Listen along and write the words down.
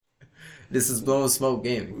This is Blowing Smoke We're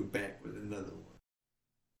Gaming. back with another one.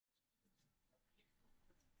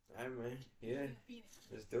 Alright, man. Yeah,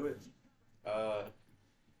 let's do it. Uh,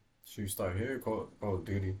 Should we start here? Call of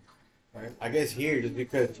Duty. I guess here, just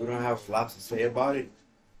because we don't have lots to say about it,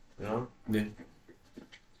 you know? Yeah.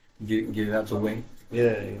 Get it out the way.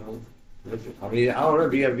 Yeah, you know. I mean, I don't know.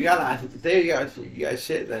 If you got lots to say, you got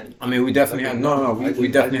shit, then. I mean, we definitely have. No. We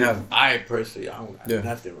definitely have. I personally, I don't got Yeah.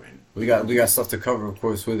 nothing right now. We got stuff to cover, of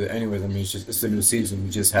course, with it. Anyways, I mean, it's a new season. We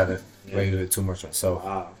just haven't Yeah. played it too much. So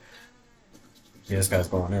Wow. yeah, this guy's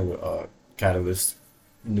going there with Catalyst,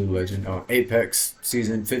 new legend. Apex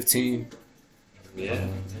season 15. Yeah.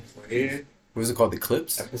 We're here. What is it called? The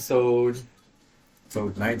Clips. Episode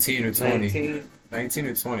So 19 or 20. 19. 19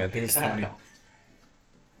 or 20. I think it's 20.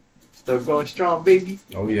 Still going strong, baby.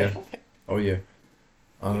 Oh yeah. Oh yeah.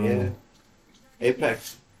 Yeah.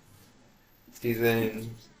 Apex.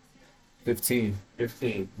 Season 15.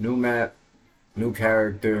 15. New map, new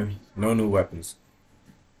character, no new weapons.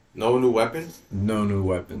 No new weapons? No new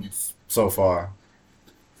weapons so far.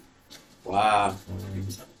 Wow.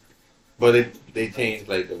 But they changed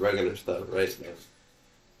like the regular stuff, right?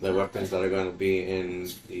 The weapons that are gonna be in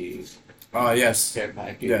the Yes. care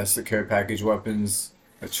package. Yes, the care package weapons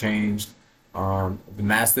are changed. The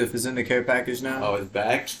Mastiff is in the care package now. Oh, it's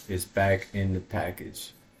back? It's back in the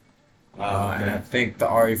package. Wow. And I think the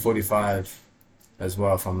RE45 as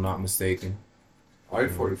well, if I'm not mistaken.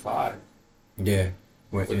 RE45 Yeah,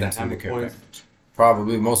 went with the into hammer the care points. package.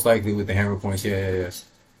 Probably, most likely with the hammer points. Yeah.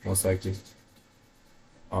 Most likely.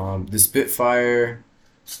 The Spitfire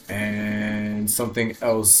and something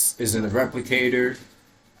else is in the replicator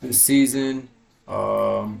this season.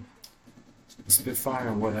 The Spitfire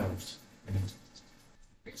and what else?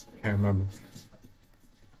 Can't remember.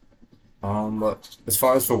 But as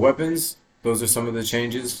far as for weapons, those are some of the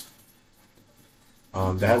changes.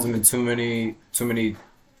 There hasn't been too many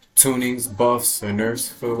tunings, buffs, or nerfs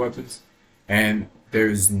for the weapons, and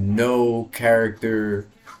there's no character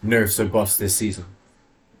nerfs or buffs this season.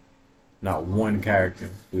 Not one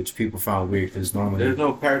character, which people found weird because normally There's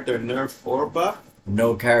no character nerf or buff?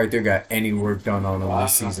 no character got any work done on them Wow.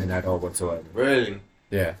 this season at all whatsoever. Really?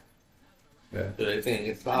 Yeah. So they think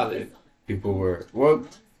it's solid. People were, well,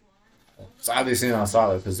 it's obviously not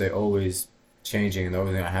solid because they're always changing and they're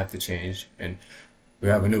always gonna have to change. And we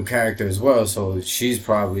have a new character as well, so she's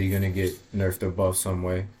probably gonna get nerfed or buffed some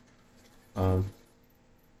way.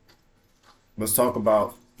 Let's talk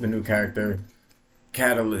about the new character,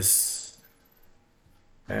 Catalyst,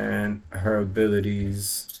 and her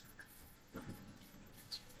abilities.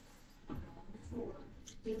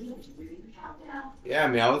 Yeah, I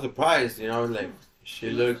mean, I was surprised, you know, like, she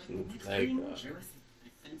looked like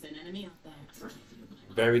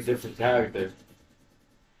very different character.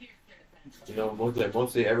 You know,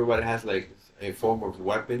 mostly everybody has like a form of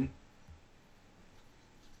weapon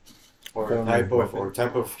or Form of weapon.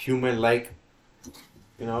 type of human like,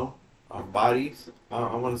 you know, bodies.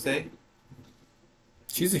 I want to say,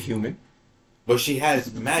 She's a human. but she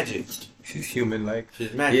has magic. She's human like.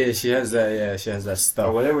 She's magic Yeah, she has that. Yeah, she has that or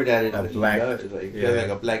stuff. whatever that is. That That black- she does. Like, yeah. like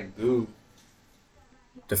a black goo.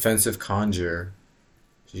 Defensive conjure.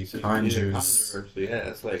 She She's a conjures. conjurer, so yeah,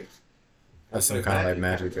 it's like That's some kind of like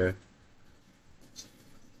magic.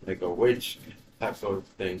 like a witch type of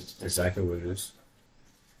thing. Exactly what it is.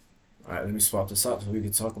 Alright, let me swap this out so we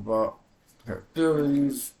can talk about her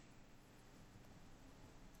abilities.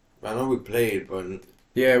 I know we played, but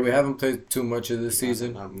Yeah, we haven't played too much of this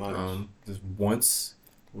season. not much. Just once.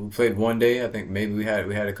 We played one day. I think maybe we had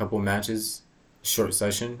a couple matches, short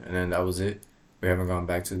session, and then that was it. We haven't gone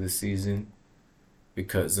back to this season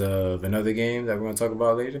because of another game that we're gonna talk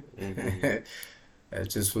about later. Mhm. That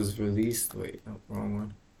just was released. Wait, no, wrong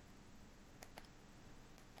one.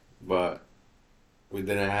 But we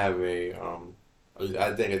didn't have a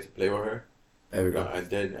I didn't get to play with her. There we go. I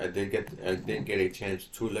did get a chance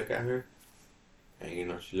to look at her, and you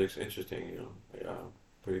know she looks interesting. You know,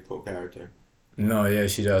 pretty cool character. No, yeah,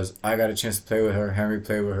 she does. I got a chance to play with her. Henry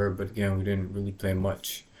played with her, but again, we didn't really play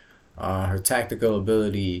much. Her tactical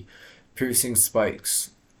ability, piercing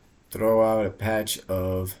spikes, throw out a patch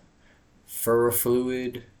of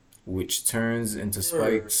ferrofluid, which turns into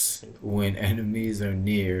spikes when enemies are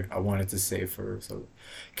near. I wanted to say fur, so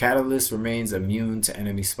Catalyst remains immune to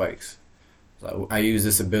enemy spikes. So I use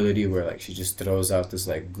this ability where like she just throws out this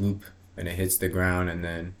like goop and it hits the ground and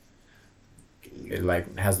then it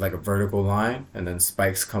like has like a vertical line and then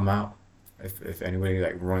spikes come out if anybody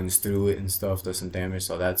like runs through it and stuff, does some damage.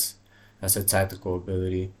 So that's a tactical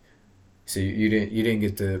ability. So you didn't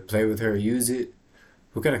get to play with her or use it.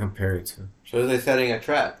 Who can I compare it to? So it's like setting a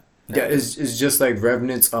trap. Yeah, it's just like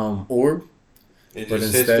Revenant's orb, It but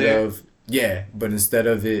just sits instead there. of yeah, but instead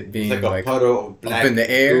of it It's like being a like puddle of up in black the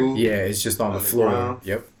air, goo yeah, it's just on the on the floor. ground.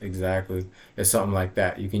 Yep, exactly. It's something like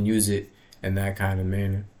that. You can use it in that kind of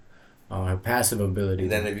manner. Her passive ability,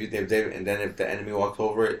 And then though. if the enemy walks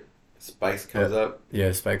over it, spikes Yeah, comes up.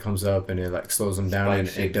 yeah, spike comes up and it like slows them down Spike and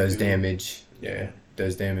it shaped does goo. damage. Yeah, Yeah, it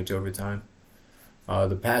does damage over time.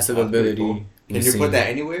 The passive that's pretty cool. ability Can we've you put that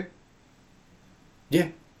seen. anywhere? Yeah,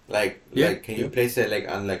 yeah, Can you yeah. place it like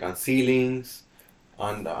on ceilings,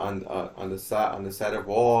 on the side of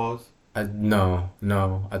walls?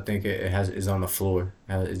 No. I think it has is on the floor.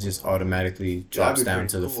 It just automatically drops That'd be down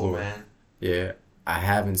pretty to the cool, floor. man. Yeah, I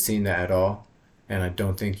haven't seen that at all, and I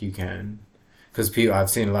don't think you can, because people I've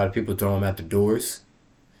seen a lot of people throw them at the doors,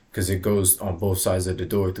 because it goes on both sides of the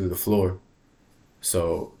door through the floor.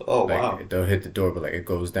 So Oh wow. like they'll hit the door, but like it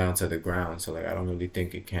goes down to the ground. So like I don't really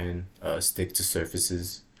think it can stick to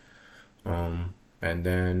surfaces. And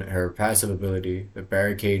then her passive ability, the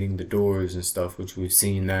barricading the doors and stuff, which we've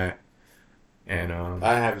seen that. And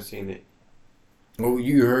I haven't seen it. well,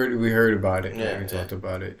 we heard about it. Like Yeah, we yeah. talked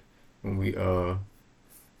about it when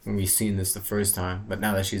we seen this the first time. But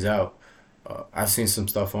now that she's out, I've seen some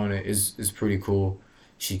stuff on it. Is pretty cool.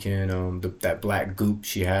 She can that black goop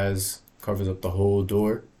she has covers up the whole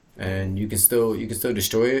door, and you can still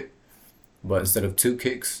destroy it. But instead of two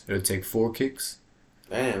kicks, it'll take four kicks.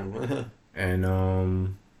 Damn. And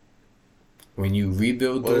when you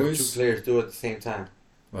rebuild What if two doors, players do it at the same time?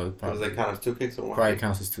 well, Does that count as two kicks or one probably kick?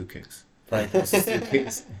 counts as two kicks. Probably counts as two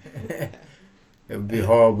kicks. It would be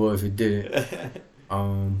horrible if it didn't.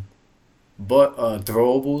 Um, but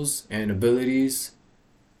throwables and abilities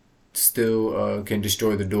still can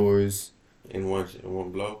destroy the doors In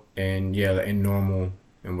one blow. and yeah, like, in normal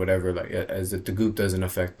and whatever. Like as if the goop doesn't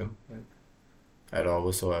affect them at all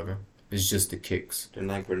whatsoever. It's just the kicks. They're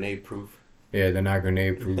not grenade proof. Yeah, they're not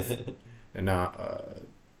grenade proof. They're not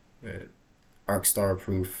arc star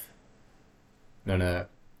proof. None of that.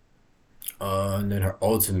 And then her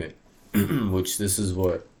ultimate, which this is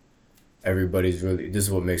what everybody's really. This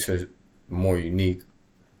is what makes her more unique.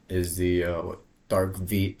 Is the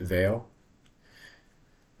veil.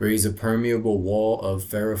 Raise a permeable wall of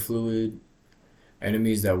ferrofluid.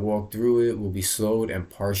 Enemies that walk through it will be slowed and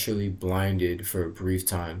partially blinded for a brief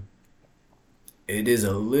time. It is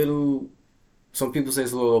a little. Some people say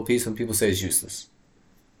it's a little OP. Some people say it's useless.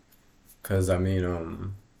 Cause I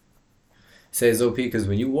mean, say it's OP because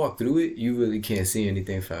when you walk through it, you really can't see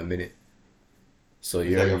anything for a minute. So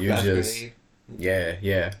It's like a you're flash just grenade.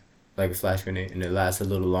 yeah, like a flash grenade, and it lasts a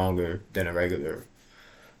little longer than a regular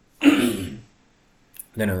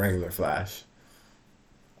flash,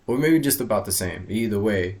 or maybe just about the same. Either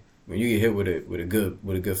way, when you get hit with a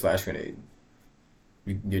good flash grenade,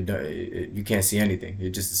 you're done. You can't see anything.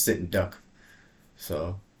 You're just a sitting duck.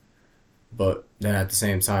 So, but then at the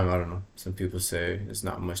same time, I don't know. Some people say there's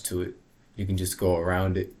not much to it. You can just go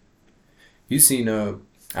around it. You seen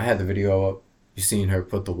I had the video up. You seen her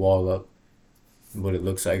put the wall up. What it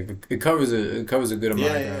looks like. It covers a good amount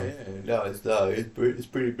Yeah, of yeah, ground. yeah. No, it's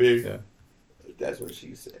pretty big. Yeah. That's what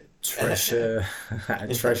she said. Tresha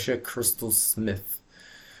Tresha Crystal Smith.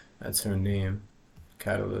 That's her name.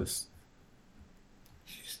 Catalyst.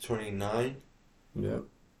 She's 29. Yep.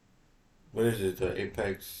 What is it? The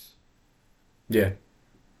Apex Yeah.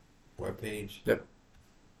 webpage. Yep.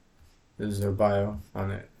 This is her bio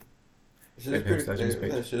on it. She looks Apex pretty. Legends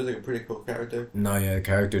page. She looks like a pretty cool character. No, yeah, the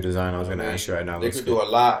character design I was gonna ask you right now They looks could good. do a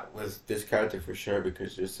lot with this character for sure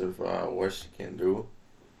because just of what she can do.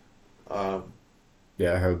 Um,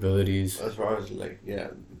 Yeah, her abilities. as far as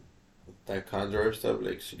that conjurer stuff,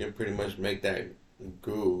 like she can pretty much make that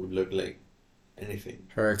goo look like anything.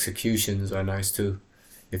 Her executions are nice too.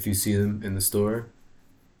 If you see them in the store,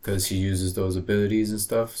 because she uses those abilities and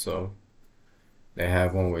stuff. So they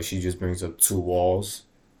have one where she just brings up two walls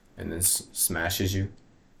and then smashes you.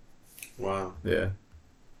 Wow. Yeah.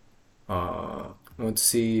 I want to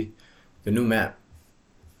see the new map.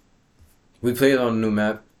 We played on the new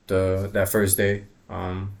map that first day.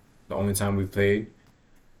 The only time we played,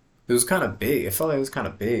 it was kind of big. It felt like it was kind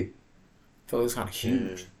of big. It felt like it was kind of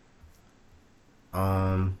huge.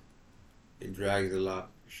 Um, It drags a lot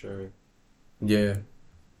for sure. yeah,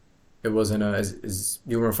 it wasn't as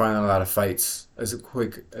you weren't finding a lot of fights as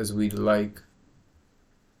quick as we'd like.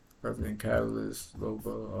 Revenant Catalyst,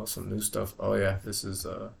 Lobo, all some new stuff. Oh yeah, this is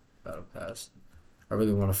Battle Pass. I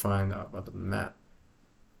really want to find out about the map.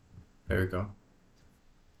 There we go.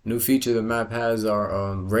 New feature the map has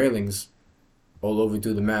are railings all over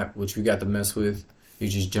through the map, which we got to mess with. You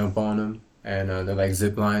just jump on them, and they're like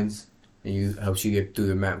zip lines, and you helps you get through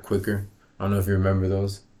the map quicker. I don't know if you remember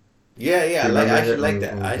those. Yeah, yeah. You I remember actually it like on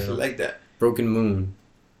that. I actually Vale? like that. Broken Moon.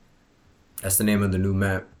 That's the name of the new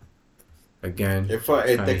map. Again,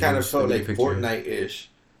 kind They of kind of huge. Let felt me get a like picture. Fortnite ish.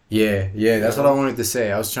 Yeah, yeah, You that's what I know? wanted to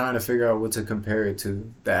say. I was trying to figure out what to compare it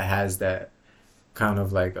to that has that kind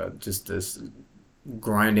of like just this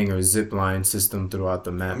grinding or zip line system throughout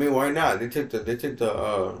the I map. mean, why not? They took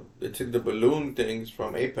the balloon things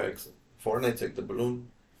from Apex. Fortnite took the balloon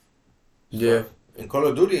Yeah, stuff. In Call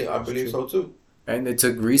of Duty, I it's believe true. so too. And they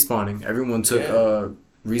took respawning. Everyone took Yeah,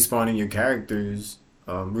 respawning your characters,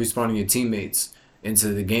 respawning your teammates into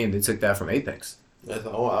the game. They took that from Apex. I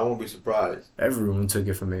won't be surprised. Everyone took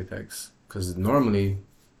it from Apex. Because normally,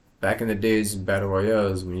 back in the days of Battle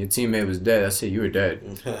Royales, when your teammate was dead, that's it, you were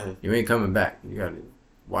dead. You ain't coming back. You gotta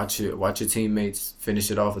watch your teammates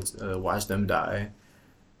finish it off. Watch them die.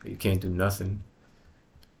 You can't do nothing.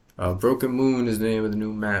 Broken Moon is the name of the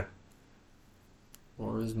new map.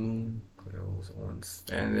 Forest Moon. Cleo's on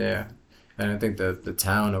stand there. And I think the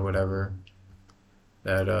town or whatever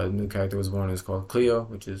that new character was born is called Cleo,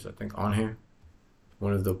 which is I think on here.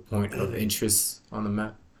 One of the point of interest on the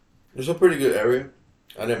map. It's a pretty good area.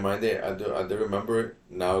 I didn't mind it. I do remember it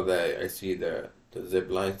now that I see the zip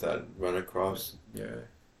lines that run across. Yeah,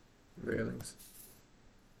 railings.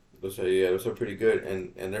 Those are pretty good,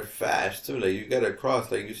 and they're fast too. Like you gotta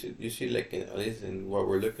cross. Like you see like at least in what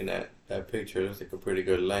we're looking at, that picture looks like a pretty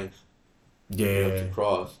good length, to Yeah,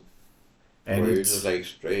 cross. and Where you're just it's like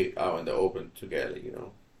straight out in the open together.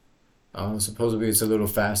 supposedly it's a little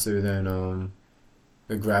faster than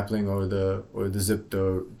the grappling or the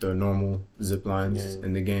the normal zip lines Yeah,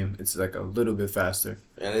 in the game. It's like a little bit faster.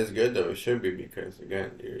 and it's good though. It should be because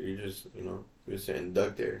again, you just you're sitting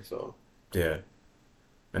duck there. So Yeah,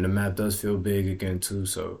 and the map does feel big again too.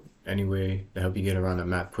 So anyway, to help you get around the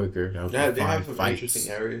map quicker, to help you yeah, they find have some interesting fights.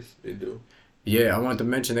 areas. They do. Yeah, I wanted to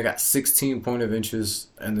mention they got 16 point of interest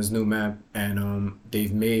in this new map, and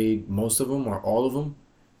they've made most of them or all of them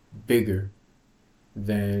bigger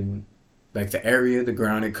than like the area, the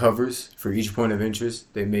ground it covers for each point of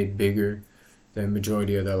interest. They made bigger than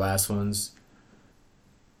majority of their last ones.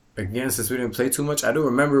 Again, since we didn't play too much, I do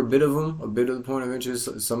remember a bit of them, a bit of the point of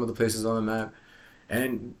interest, some of the places on the map,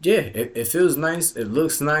 and yeah, it feels nice. It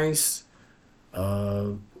looks nice.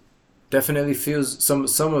 Uh, Definitely feels some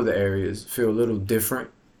of the areas feel a little different.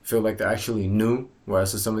 Feel like they're actually new,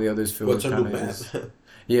 whereas some of the others feel What's like a new kind of map? just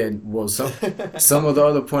yeah. Well, some of the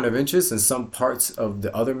other point of interest and some parts of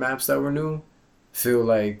the other maps that were new feel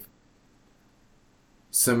like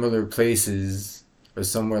similar places or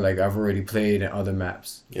somewhere like I've already played in other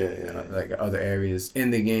maps, Yeah, yeah, yeah. like other areas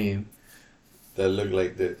in the game. That look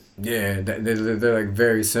like this. Yeah, they're like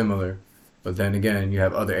very similar, but then again, you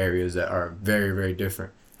have other areas that are very very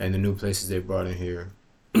different, and the new places they brought in here,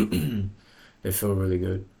 they feel really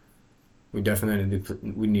good. We definitely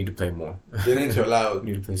we need to play more. They need to allow We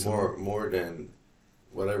need to play some more. more than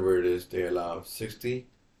whatever it is they allow. 60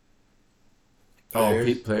 Oh,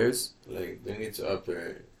 players. players? Like they need to up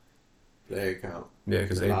their player count. Yeah,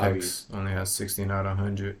 because The lobby. Apex only has 16 out of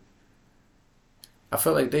 100. I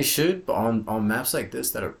feel like they should, but on maps like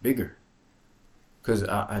this that are bigger. Because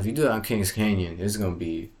if you do that on Kings Canyon, it's gonna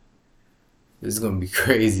be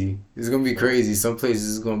crazy. It's gonna be crazy. Some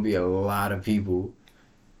places it's gonna be a lot of people.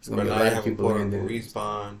 It's gonna But be a now you lot of have a people in portable there,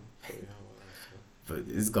 respawn. but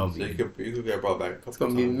it's gonna So be you could get brought back a it's couple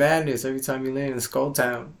gonna be times. madness every time you land in Skull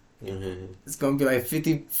Town. Mm-hmm. It's gonna be like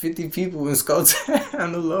 50 people in Skull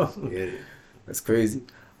Town alone. Yeah. That's crazy.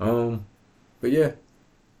 But yeah,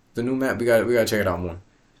 the new map we gotta check it out more.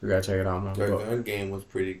 We gotta check it out more. Their But gun game was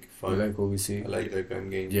pretty we fun. like what we see. I like their gun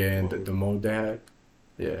game. Yeah, and the mode they had.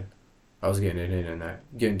 Yeah, I was getting it in and that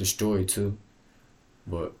getting destroyed too.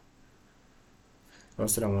 But what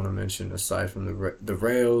else did I want to mention aside from the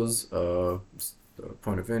rails, the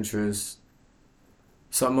point of interest?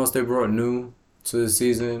 Something else they brought new to the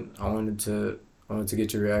season. I wanted to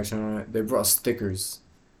get your reaction on it. They brought stickers.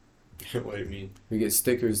 What do you mean? We get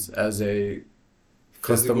stickers as a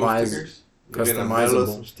Physical customize stickers? You're gonna mail us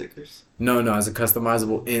customizable. some stickers? No, as a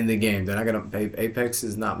customizable in the game. They're not gonna pay. Apex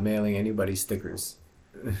is not mailing anybody stickers.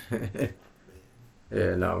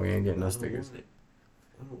 Yeah, no, we ain't getting no I don't stickers want it.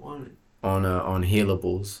 I don't want it. on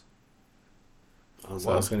healables. On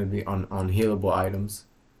So it's what? gonna be on healable items,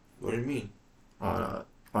 What do you mean?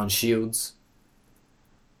 on shields,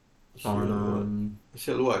 on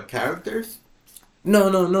Shield what? Characters? no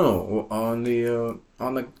on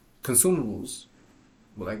the consumables,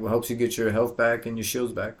 like what helps you get your health back and your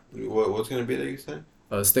shields back. What's gonna be there? You said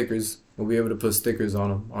Stickers. We'll be able to put stickers on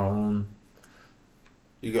them.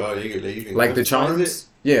 you can Like the customize charms.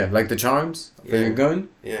 Yeah, like the charms for Yeah. your gun.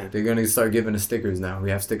 it? Yeah. They're gonna start giving us stickers now.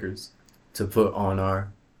 We have stickers to put on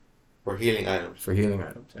our For healing items. for healing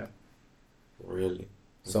items. Yeah. Really.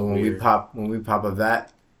 That's So weird. when we pop a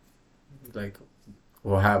vat, like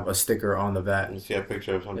we'll have a sticker on the Let vat. me see a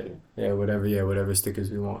picture of something. Whatever stickers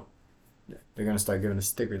we want. Yeah, they're gonna start giving us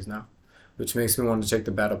stickers now, which makes me want to check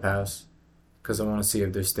the battle pass because I want to see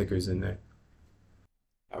if there's stickers in there.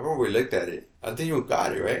 I remember we looked at it. I think you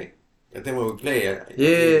got it, right? I think when we play it, I think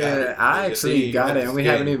you got Yeah, it. I I think actually you got got it, the and we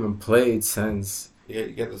haven't skin. even played since. You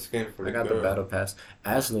got the skin for I the got the girl. battle pass.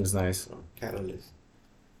 Ash looks nice. Oh, Catalyst.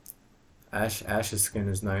 Ash's skin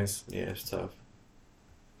is nice. Yeah, it's tough.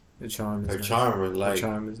 The charm is Her nice. charm is The like,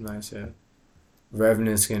 charm is nice. Yeah.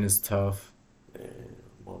 Revenant skin is tough. man,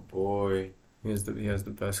 my boy. He has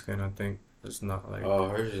the best skin. I think it's not like. Oh,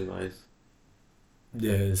 hers is nice.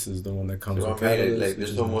 Yeah, this is the one that comes So with I made it catalyst. like Which there's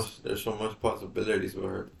is so nice. much possibilities with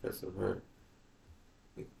her because of her.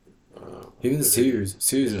 Even This Sears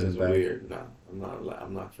is isn't bad. weird. Nah,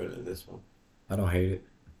 I'm not feeling this one. I don't hate it.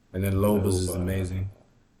 And then Lobos is Loba. amazing.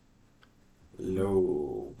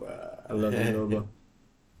 Loba. I love you, Loba.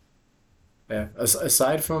 Yeah.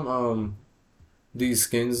 Aside from these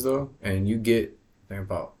skins though, and you get I think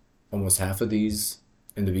about almost half of these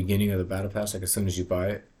in the beginning of the battle pass, like as soon as you buy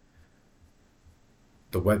it.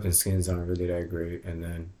 The weapon skins aren't really that great, and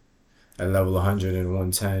then at level 100 and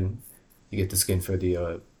 110, you get the skin for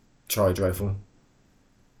the charge rifle.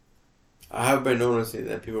 I have been noticing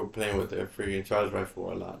that people are playing with their freaking charge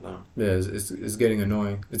rifle a lot now. Yeah, it's getting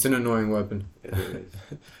annoying. It's an annoying weapon, It is.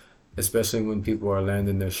 especially when people are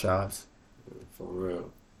landing their shots. For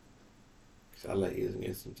real. 'Cause I like using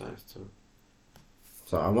it sometimes too.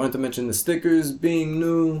 So I wanted to mention the stickers being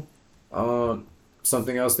new.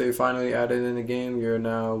 Something else they finally added in the game. You're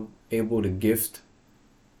now able to gift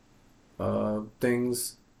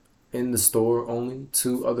things in the store only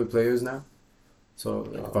to other players now. So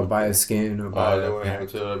like if I buy a skin or buy Oh, they a weren't able pack,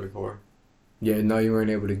 to do that before. yeah, no, you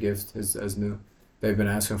weren't able to gift as new. They've been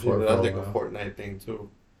asking Yeah, for it but for that's a like a while. Fortnite thing too.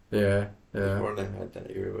 Yeah, yeah, Fortnite had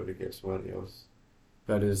that. You were able to give somebody else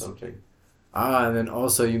that is. something. And then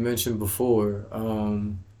also you mentioned before,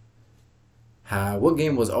 how what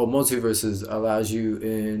game was Multiverses allows you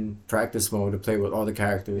in practice mode to play with all the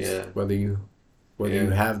characters, Yeah. whether you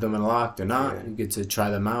Yeah. have them unlocked or not. Yeah. You get to try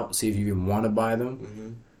them out, see if you even want to buy them. Mm-hmm.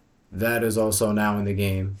 That is also now in the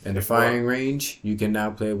game. In the Like what? firing range, you can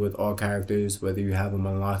now play with all characters, whether you have them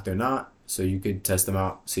unlocked or not. So you could test them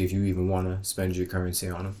out, see if you even want to spend your currency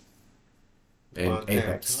on them. In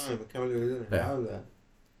Apex. I can't believe we didn't Yeah. have that.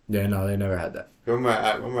 Yeah, no, they never had that. Remember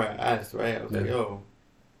I asked, right? I was like, Yeah. yo,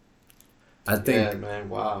 I think yeah, man,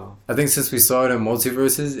 wow. I think since we saw it in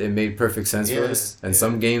Multiverses, it made perfect sense for Yeah, us. And yeah.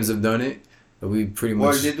 some games have done it, but we pretty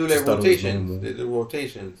Well, much they do just like thought it was rotations. normal. They do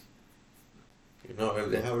rotations. You know, if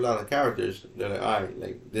they have a lot of characters, they're like, all right,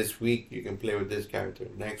 like this week you can play with this character.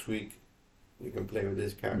 Next week you can play with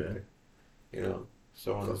this character. You know,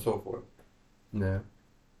 so on and so forth. Yeah.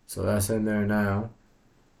 So that's in there now.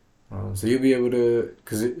 So you'll be able to,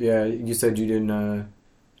 you said you didn't,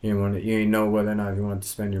 you didn't know whether or not you want to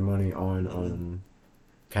spend your money on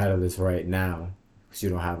Catalyst right now because you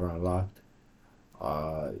don't have her unlocked.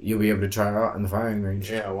 You'll be able to try her out in the firing range.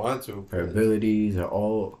 Yeah, I want to. Her abilities are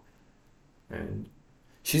all, and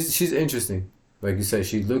she's interesting. Like you said,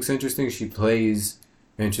 she looks interesting. She plays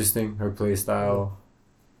interesting. Her play style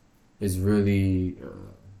is really,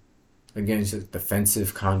 again, she's a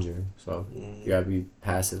defensive conjurer. So you gotta be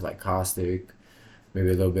passive like Caustic, maybe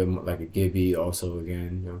a little bit more like a Gibby. Also,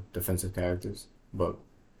 again, defensive characters. But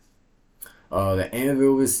the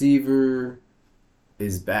Anvil receiver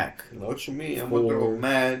is back. You know what you mean? I'm gonna go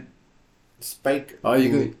mad. Spike. Oh, I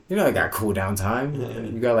got cooldown time. Yeah.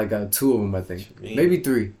 You got like two of them, I think, What you mean? maybe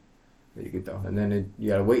three. That you get though, and then you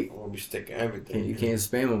gotta wait. I'm gonna be sticking everything. You can't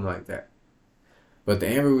spam them like that. But the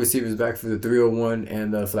Anvil receiver is back for the 301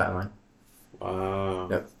 and the flatline. Wow.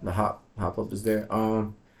 Yep, the hop up is there.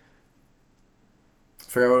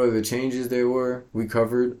 Forgot what other changes there were. We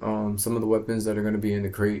covered some of the weapons that are going to be in the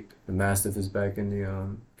crate. The Mastiff is back in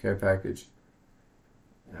the care package.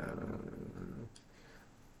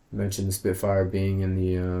 Mentioned the Spitfire being in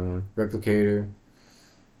the replicator.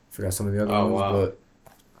 Forgot some of the other ones, wow. but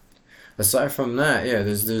aside from that, yeah,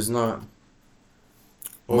 there's not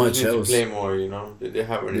Well, much we need else. to play more, you know. They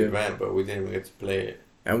have an Yeah. event, but we didn't even get to play it.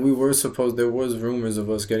 And there was rumors of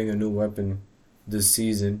us getting a new weapon this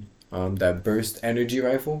season. That burst energy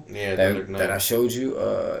rifle Yeah, that I showed you.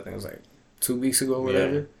 I think it was like 2 weeks ago, or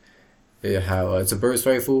whatever. Yeah, how it's a burst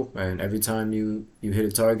rifle, and every time you hit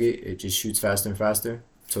a target, it just shoots faster and faster.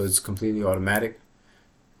 So it's completely automatic.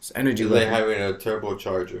 It's energy It's like weapon. having a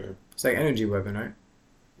turbocharger. It's like energy weapon, right?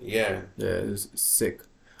 Yeah. Yeah, it's sick.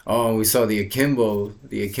 Oh, we saw the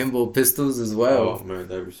Akimbo pistols as well. Oh man,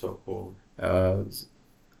 that'd be so cool. It's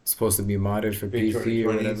supposed to be modded for PC or P2020s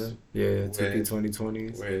whatever. Yeah, TP with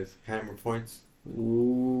 2020s. hammer points.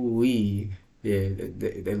 Ooh wee. Yeah,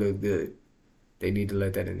 they look good. They need to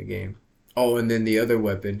let that in the game. Oh, and then the other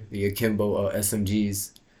weapon, the Akimbo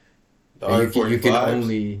SMGs. The That you can R45s.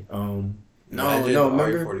 only no Imagine no the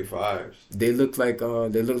remember R45s. they look like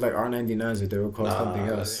R99s, but they were called something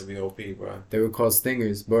Nah, else. that'd be OP, bro. They were called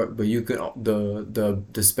Stingers, but you could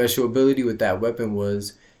the special ability with that weapon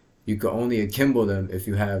was you could only akimbo them if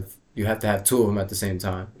you have to have two of them at the same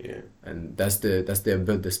time, Yeah. and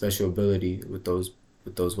the special ability with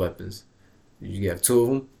those weapons. You have two of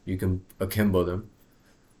them, you can akimbo them,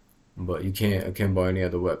 but you can't akimbo any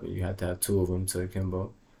other weapon. You have to have two of them to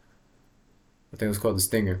akimbo. I think it was called the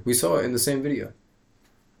Stinger. We saw it in the same video.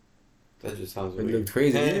 That just sounds It weird. looked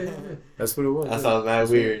crazy. Yeah, yeah, yeah. That's what it was. That Yeah. sounds mad That's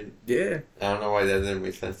what, weird. yeah, I don't know why that didn't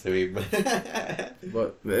make sense to me, but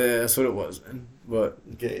but yeah, that's what it was, man. But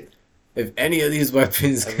okay. if any of these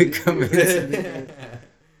weapons I could believe come you. into the game,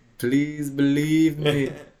 please believe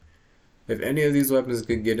me. If any of these weapons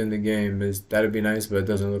could get in the game, that'd be nice, but it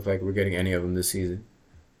doesn't look like we're getting any of them this season.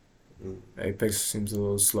 Mm. Apex seems a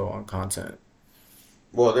little slow on content.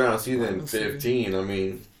 Well, they're on season Honestly. 15. I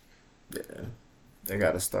mean, Yeah, they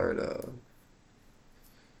gotta start.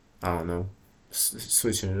 I don't know,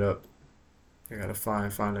 switching it up. They gotta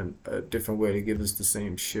find a different way to give us the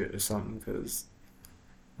same shit or something. Cause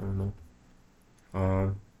I don't know.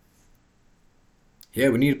 Um, yeah,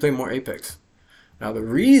 we need to play more Apex. Now the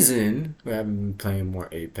reason we haven't been playing more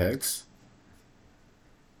Apex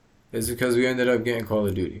is because we ended up getting Call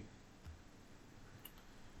of Duty,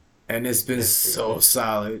 and it's been yes, we so did.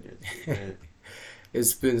 solid. Yes, we did.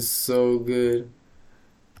 It's been so good.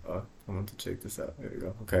 I want to check this out. There we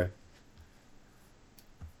go. Okay.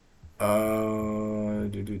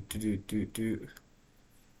 Do.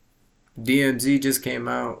 DMZ just came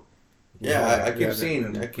out. Yeah, I We keep haven't seeing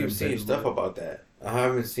really I keep played seeing much stuff more. about that. I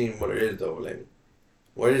haven't seen what it is though. Like,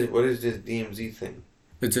 what is this DMZ thing?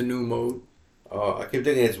 It's a new mode. Oh, I keep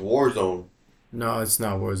thinking it's Warzone. No, it's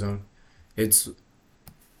not Warzone. It's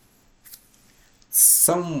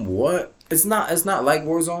somewhat. It's not. It's not like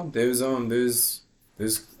Warzone. There's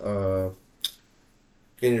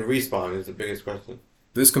Can you respawn? Is the biggest question.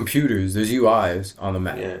 there's computers. There's UIs on the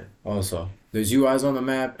map. Yeah. Also, there's UIs on the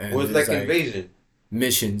map, and Well, it's there's like like Invasion.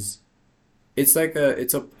 missions. It's like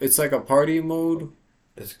a party mode.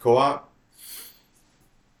 It's co-op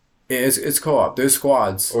Yeah, it's co-op. There's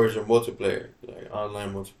squads. or is it multiplayer? Like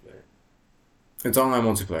online multiplayer. It's online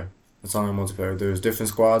multiplayer. It's online multiplayer. There's different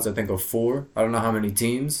squads. I think of four. I don't know how many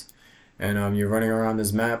teams, and you're running around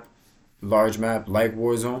this map, large map like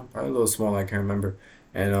Warzone, probably a little small. I can't remember.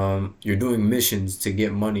 And you're doing missions to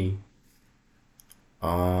get money.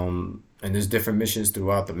 And there's different missions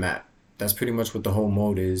throughout the map. That's pretty much what the whole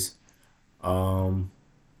mode is. Um,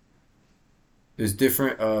 there's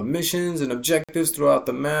different missions and objectives throughout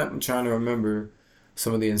the map. I'm trying to remember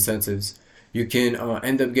some of the incentives. You can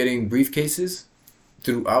end up getting briefcases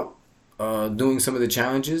throughout doing some of the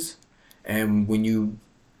challenges. And when you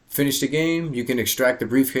finish the game, you can extract the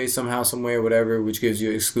briefcase somehow, some way, or whatever, which gives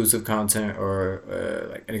you exclusive content or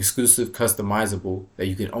like an exclusive customizable that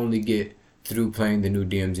you can only get through playing the new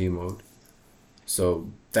DMZ mode. So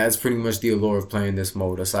that's pretty much the allure of playing this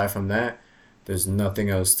mode. Aside from that, there's nothing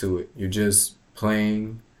else to it. You're just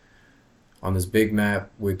playing on this big map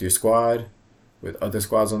with your squad, with other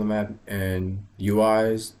squads on the map, and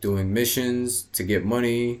UIs doing missions to get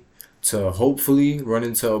money, to hopefully run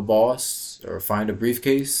into a boss or find a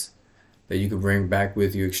briefcase that you can bring back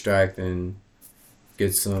with you, extract, and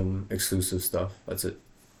get some exclusive stuff. That's it.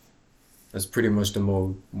 That's pretty much the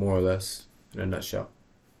mode, more or less, in a nutshell.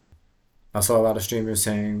 I saw a lot of streamers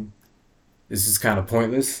saying this is kind of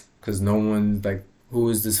pointless because no one, like, who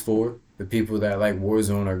is this for? The people that like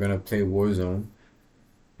Warzone are gonna play Warzone,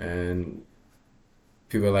 and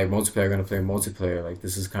people that like multiplayer are gonna play multiplayer. Like,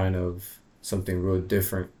 this is kind of something real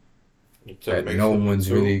different It's a that mix no of the one's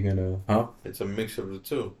two. really gonna, huh? It's a mix of the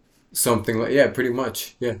two. Something like, yeah, pretty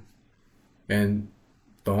much, yeah. And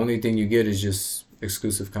the only thing you get is just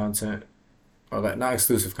exclusive content, or like not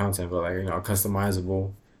exclusive content, but like, a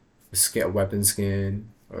customizable skin, weapon skin,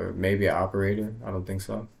 or maybe an operator. I don't think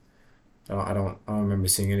so. I don't remember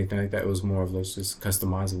seeing anything like that. It was more of those just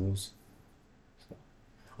customizables.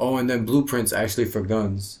 Oh, and then blueprints actually for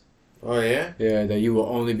guns. Oh yeah. Yeah, that you will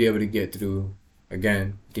only be able to get through,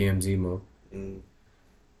 again, DMZ mode. Mm.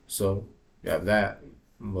 So you have that,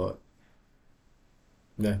 but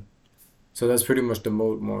yeah. So that's pretty much the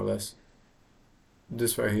mode, more or less.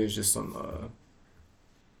 This right here is just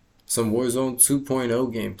some Warzone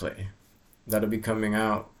 2.0 gameplay that'll be coming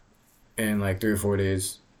out in like 3 or 4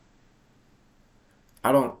 days.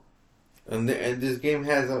 I don't. And this game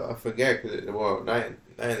has I forget, well, not in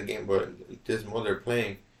the game, but this mode they're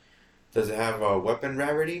playing. Does it have weapon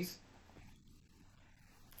rarities?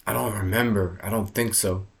 I don't remember. I don't think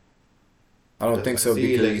so. I don't think I so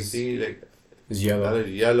see like because see like it's that yellow. is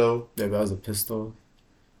yellow. That was a pistol.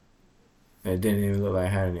 And it didn't even look like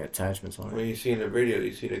it had any attachments on it. When you see in the video,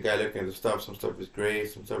 you see the guy looking at the stuff. Some stuff is gray,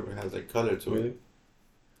 some stuff has like color to Really? it.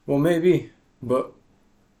 Well, maybe, but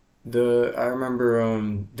I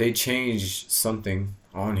remember they changed something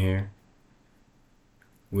on here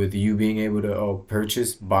with you being able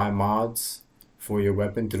to buy mods for your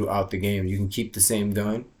weapon throughout the game. You can keep the same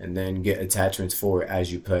gun and then get attachments for it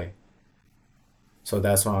as you play. So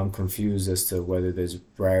that's why I'm confused as to whether there's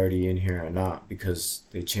rarity in here or not because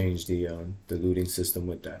they changed the looting system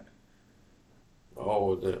with that.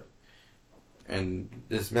 Oh, and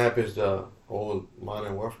this map is the old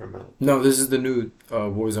Modern Warfare map. No, this is the new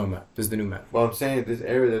Warzone map. This is the new map. But I'm saying this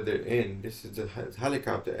area that they're in, this is the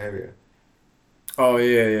helicopter area. Oh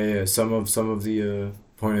yeah, yeah, yeah. Some of the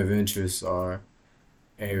point of interest are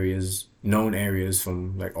areas, known areas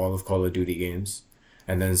from like all of Call of Duty games,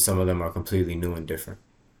 and then some of them are completely new and different.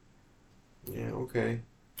 Yeah, okay.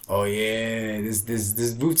 Oh yeah,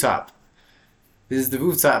 this rooftop. This is the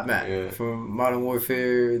rooftop map Yeah. from Modern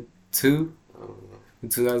Warfare 2 I don't know. in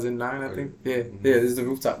 2009, I think. Yeah, Mhm. yeah, this is the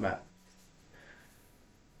rooftop map.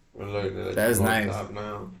 Well, look, That's it's on nice. top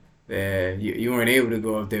now. Yeah, you weren't able to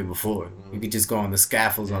go up there before. You Mhm. could just go on the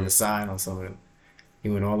scaffolds on Yeah. the side on some of them.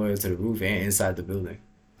 You went all the way up to the roof and inside the building.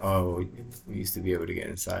 Oh, we used to be able to get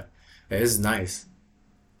inside. Yeah, it's nice.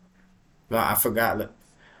 No, I forgot. Look,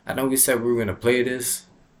 I know we said we were gonna play this,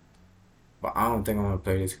 but I don't think I'm gonna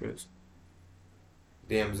play this, Chris.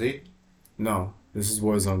 DMZ? No, this is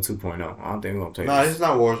Warzone 2.0. I don't think we're gonna play No, this. it's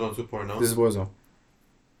not Warzone 2.0. This is Warzone.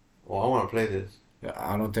 Well, I want to play this. Yeah,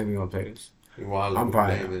 I don't think we're gonna play this. While I'm we're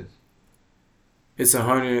probably playing not. this. It's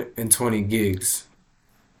 120 gigs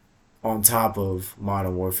on top of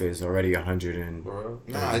Modern Warfare. It's already 130. For real?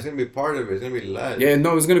 Nah, it's going to be part of it. It's going to be less. Yeah,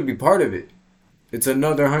 no, it's gonna be part of it. It's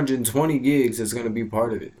another 120 gigs that's gonna be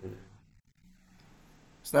part of it.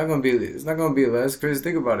 It's not gonna be. It's not gonna be less. Chris,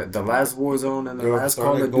 think about it. The last Warzone and the Yo, last start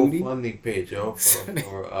Call a of Duty. GoFundMe page, yo,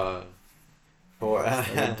 for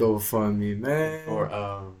GoFundMe, man. for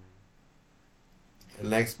an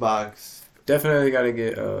Xbox Definitely gotta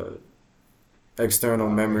get external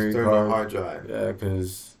memory external card. hard drive. Yeah,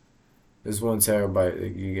 because this 1 terabyte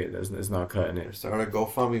that you get, it's not cutting it. Start a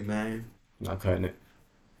GoFundMe, man. Not cutting it.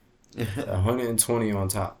 120 on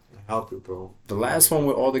top. Help you, bro. The last one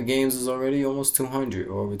with all the games is already almost 200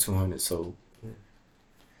 or over 200. So,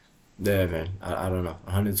 yeah, man. I don't know.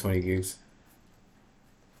 120 gigs.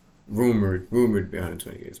 Rumored to be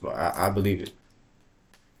 120 gigs, but I believe it.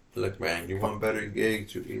 Look, man, you want better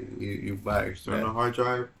gigs, you buy external Yeah. hard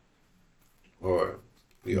drive, or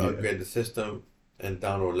you Yeah. upgrade the system and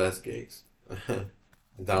download less gigs.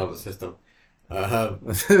 Download the system. Get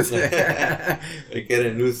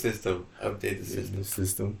a new system. Update the system. The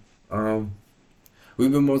system.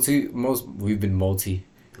 We've been mostly playing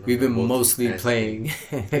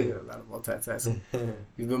a lot of multitasking.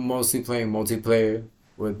 We've been mostly playing multiplayer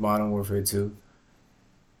with Modern Warfare 2.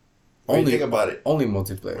 What do you think about it? Only What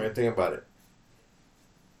do multiplayer. you think about it?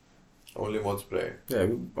 Only multiplayer. Yeah,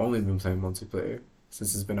 we've only been playing multiplayer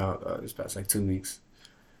since it's been out this past like 2 weeks.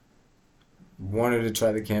 Wanted to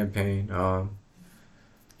try the campaign.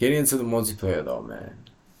 Getting into the multiplayer though, man.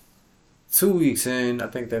 2 weeks in, I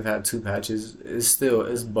think they've had 2 patches.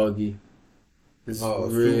 It's buggy. It's Oh,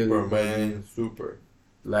 really super, buggy, man. Super.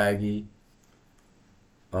 laggy,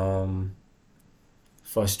 um,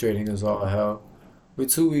 frustrating as all hell. We're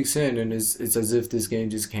 2 weeks in, and it's as if this game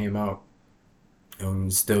just came out.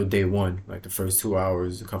 Still day one, like the first 2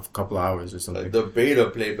 hours, a couple hours or something. The beta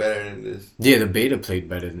played better than this. Yeah, the beta played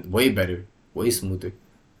better, way smoother.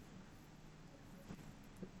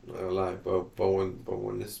 Not gonna lie, but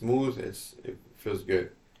when it's smooth, it feels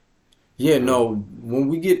good. Yeah, no, when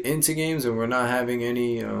we get into games and we're not having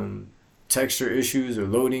any texture issues or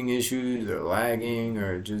loading issues or lagging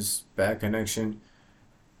or just bad connection,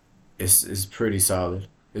 it's pretty solid.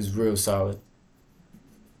 It's real solid.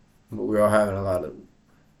 But we're all having a lot of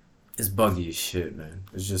it's buggy as shit, man.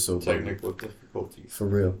 It's just so buggy. Technical difficulties. For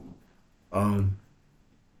real. Um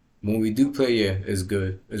when we do play, yeah, it's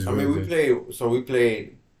good. It's I real mean, good. we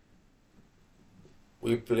play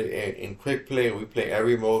in quick play. We play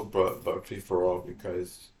every mode, but free for all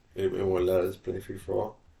because it won't let us play free for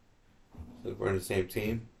all. So we're in the same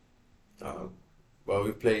team. But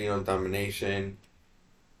we play, domination,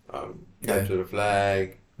 Yeah. Capture the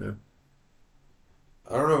Flag. Yeah.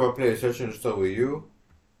 I don't know if I played Search and Destroy with you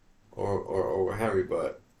or with Harry,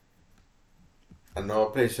 but I know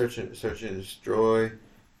I played Search and Destroy.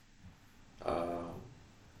 Uh,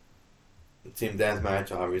 Team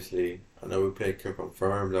Deathmatch, obviously. I know we played Kill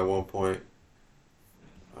Confirmed at one point.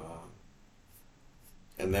 Uh,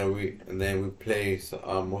 and then we play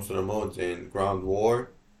most of the modes in Ground War,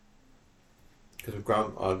 because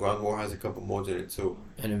Ground War has a couple modes in it too.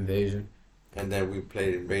 And Invasion. And then we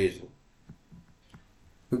played Invasion.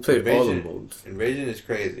 We played all the Invasion, modes. Invasion is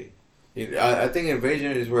crazy. I think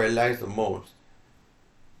Invasion is where it lags the most.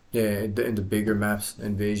 Yeah, in the bigger maps,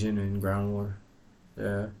 Invasion and Ground War.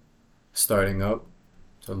 Yeah. Starting up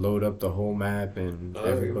to load up the whole map and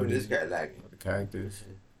everybody, This guy lagging. the characters.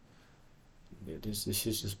 Yeah, this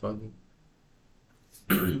shit's just bugging.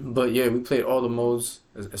 But yeah, we played all the modes,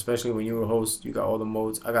 especially when you were host. You got all the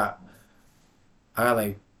modes. I got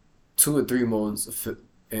like 2 or 3 modes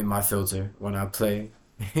in my filter when I play,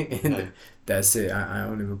 and Like, that's it. I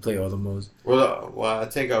don't even play all the modes. well, I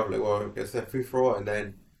take out I said free for all, and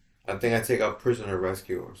then I think I take out Prisoner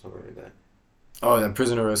Rescue or something like that. Oh, that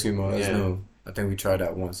prisoner rescue mode is Yeah, new. I think we tried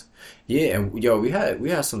that once. Yeah, and yo, we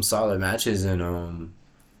had some solid matches, and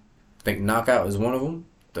I think knockout is one of them.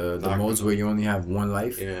 The modes knockout. where you only have one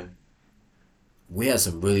life. Yeah, We had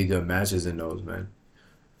some really good matches in those, man.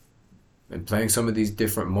 And playing some of these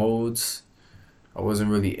different modes, I wasn't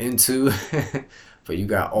really into, but you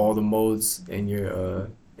got all the modes in your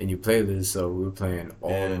playlist, so we were playing all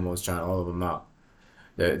the yeah, modes, trying all of them out.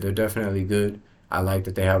 They're definitely good. I like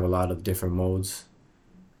that they have a lot of different modes,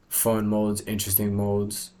 fun modes, interesting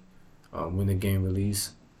modes. When the game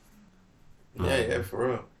release, yeah, um, for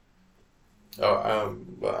real. Oh,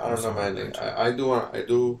 but I don't what's know, another man. matchup? I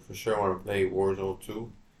do for sure want to play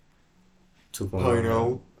Warzone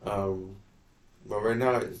 2.0, yeah. 2.0. But right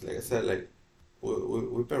now, it's like I said, like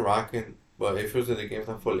we've been rocking, but it feels like the game's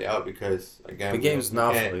not fully out because The again, game's we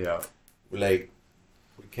not can't fully out. like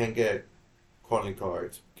we can't get calling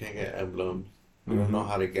cards, we can't get emblems. We don't know Hmm.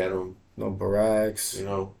 how to get them. No barracks. You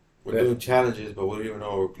know, we're Yeah, doing challenges, but we don't even know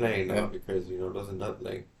what we're playing now yeah. because it doesn't not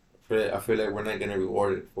like I feel like we're not getting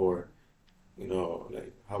rewarded for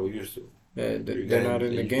like how we used to. Yeah, they're not in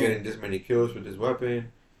the You're getting game. this many kills with this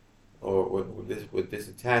weapon or with this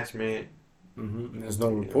attachment, There's no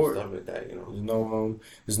report. stuff like that.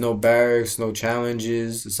 There's no barracks, no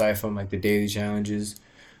challenges aside from like the daily challenges.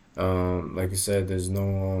 Like I said, there's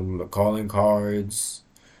no calling cards.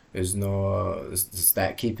 There's no the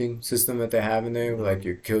stat keeping system that they have in there, like Hmm.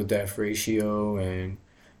 your kill death ratio and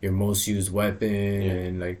your most used weapon, Yeah.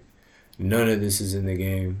 and like none of this is in the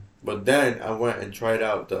game. But then I went and tried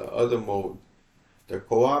out the other mode, the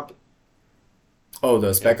co-op. Oh,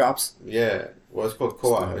 the And Spec Ops? yeah, well, it's called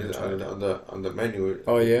Still co-op. haven't It's tried it. on the menu.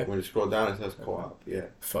 Oh yeah, When you scroll down, it says co-op. Yeah,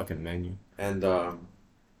 fucking menu. and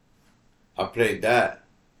I played that,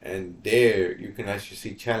 and there you can actually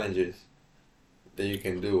see challenges that you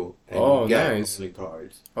can do, and you Oh, get nice. calling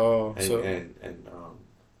cards Oh, and so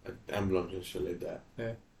emblems and shit like that. yeah, I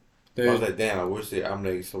was there's. like, damn, I wish it. I'm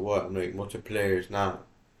like, so what? I'm like, multiplayers now.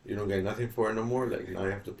 You don't get nothing for it no more. Like now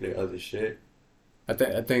you have to play other shit. I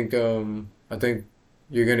think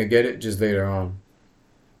you're gonna get it just later on.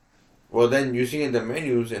 Well, then you see in the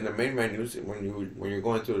menus, in the main menus, when you're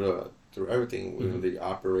going through everything, Hmm. the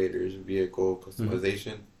operators, vehicle Hmm.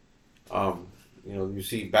 customization, um, you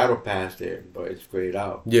see battle pass there, but it's grayed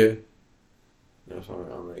out. Yeah, So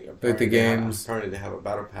I'm like, like the games. apparently they have a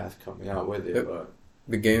battle pass coming out with it, Yep, but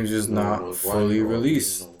the game's just no one not knows when fully or we don't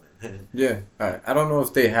released. know when. Yeah, I don't know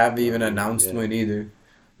if they have even announced Yeah, when either,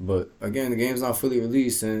 but again, the game's not fully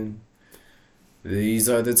released, and these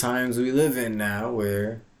are the times we live in now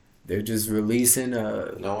where they're just releasing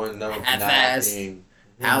a no one knows half-ass nothing.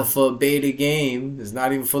 alpha beta game. It's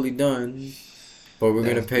not even fully done, but we're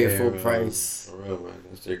gonna That's pay full their price for real, man.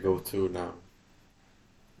 That's their go-to now.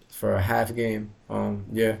 for a half game.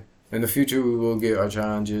 Yeah. In the future, we will get our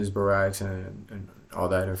challenges, barracks, and all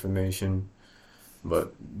that information.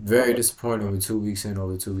 But very disappointing with 2 weeks in,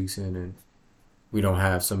 over 2 weeks in, and we don't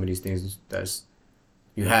have some of these things that's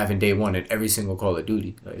you have in day one in every single Call of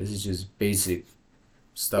Duty. Like this is just basic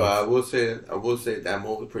But stuff. I will say that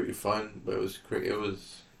mode was pretty fun, but it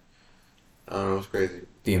was I don't know, it was crazy.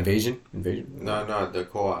 The Yeah. invasion. No, the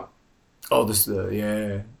co-op. Oh, this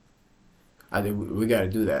yeah. I think we got to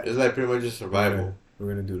do that. It's like pretty much just We're gonna survival. we're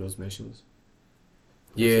gonna do those missions.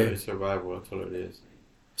 It's, Yeah, it's survival. That's all it is.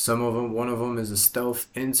 some of them. One of them is a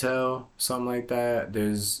stealth intel, something like that.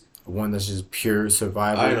 There's one that's just pure I didn't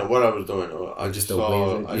survival, know what I was doing. or just a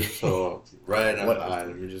way I just saw red and I what was I like, was "Alright,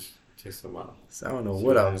 let doing. me just check some out. So I don't know See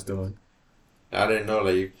what what I was happens. doing. I didn't know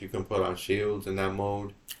like you can put on shields in that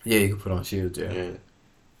mode. Yeah, you can put on shields. Yeah, Yeah,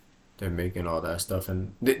 they're making all that stuff.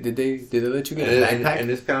 And did they let you and, get a backpack? and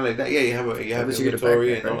it's kind of like that. Yeah, you They have let you get a inventory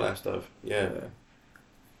backpack, and all right? that stuff. Yeah. Yeah.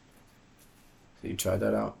 So you tried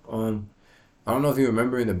that out. I don't know if you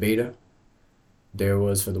remember in the beta, there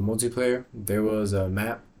was for the multiplayer, there was a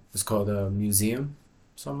map. It's called a museum,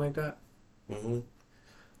 something like that. Mhm.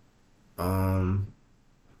 Um,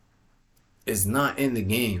 it's not in the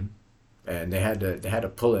game, and they had to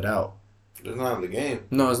pull it out. It's not in the game.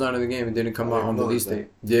 No, it's not in the game. It didn't I come out didn't on notice release that. date.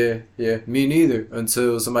 Yeah, yeah, me neither.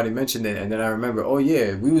 Until somebody mentioned it, and then I remember. Oh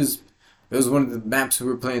yeah, it was one of the maps we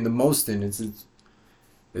were playing the most in.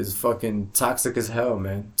 It's fucking toxic as hell,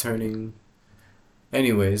 man. Turning.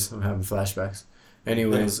 Anyways, I'm having flashbacks.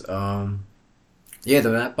 Anyways, yeah, the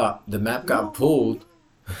map got No. pulled.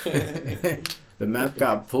 The map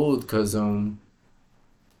got pulled because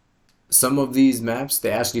some of these maps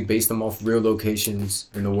they actually based them off real locations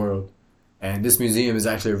in the world, and this museum is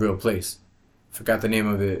actually a real place. Forgot the name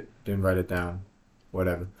of it, didn't write it down,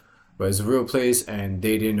 whatever. But it's a real place, and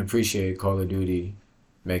they didn't appreciate Call of Duty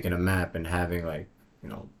making a map and having like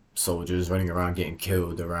soldiers running around getting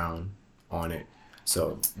killed around on it.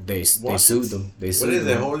 So they What? sued them. They What sued is it?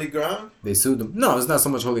 them. Holy ground? They sued them. No, it's not so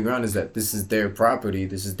much holy ground as that this is their property,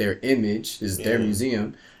 this is their image, this is their Yeah.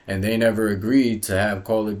 museum, and they never agreed to have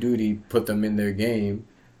Call of Duty put them in their game.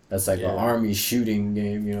 That's like an Yeah. army shooting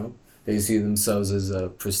game. They see themselves as a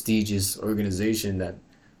prestigious organization that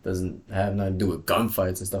doesn't have nothing to do with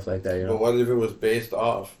gunfights and stuff like that. But what if it was based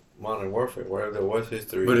off Modern Warfare, where there was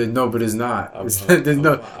history? But it's not. Of, There's of,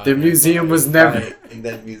 no. Their museum was never. in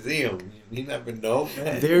that museum. You never know,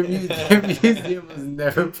 man. Their museum was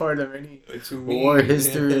never part of any What you war mean?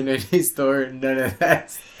 history in any story, none of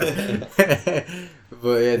that.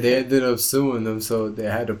 But yeah, they ended up suing them, so they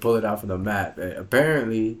had to pull it off of the map.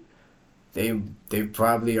 Apparently, they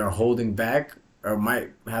probably are holding back or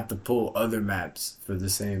might have to pull other maps for the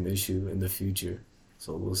same issue in the future.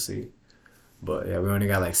 So we'll see. But yeah, we only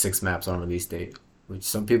got like 6 maps on release date, which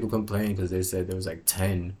some people complain because they said there was like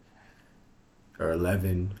 10 or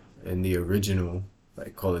 11 in the original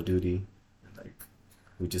like Call of Duty. Like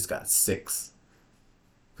we just got 6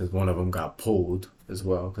 because one of them got pulled as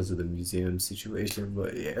well because of the museum situation.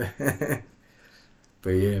 But yeah,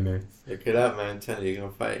 but yeah, man. Look it up, man. I'm telling you, you're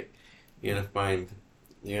gonna fight. You're gonna find.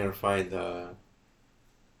 You're gonna find a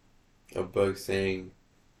book saying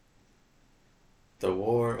the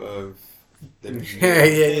war of the Yeah, museum.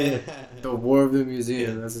 yeah, yeah. The War of the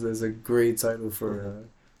Museum. That's a great title for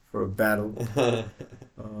a battle.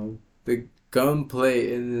 The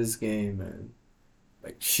gunplay in this game, man.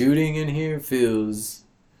 Like shooting in here feels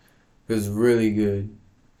really good.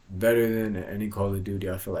 Better than any Call of Duty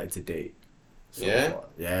I feel like to date so Yeah? far.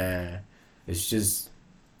 Yeah. It's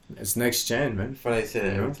next gen, man. Funny I say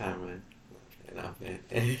that You every know? time, man. Enough, man.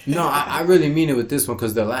 No, I really mean it with this one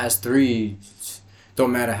because the last 3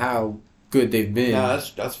 don't matter how good they've been. No,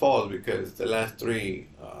 that's false because the last 3,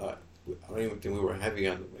 I don't even think we were heavy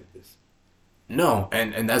on them like this. No,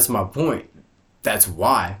 and that's my point. That's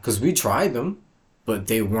why, because we tried them, but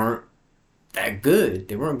they weren't that good.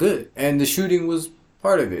 They weren't good, and the shooting was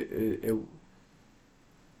part of it.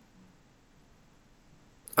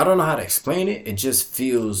 I don't know how to explain it. It just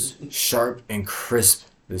feels sharp and crisp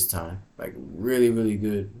this time, like really, really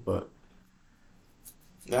good. But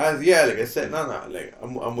No, yeah, like I said, no, like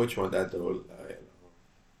I'm with you on that though.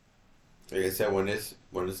 Like I said, when it's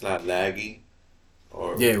not laggy,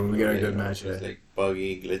 or yeah, when we get a you good know, match, it's yeah. like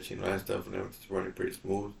buggy, glitching, and all that stuff, and everything's running pretty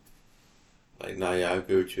smooth. Like, nah, yeah, I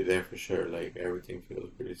agree with you there for sure. Like, everything feels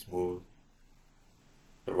pretty smooth.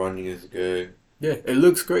 The running is good. Yeah, it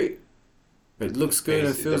looks great. It looks The good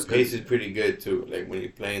and pace, the feels pace good. is pretty good too. Like when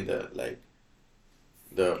you're playing the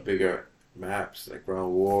bigger maps, like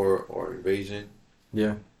Ground War or Invasion.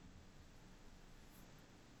 Yeah,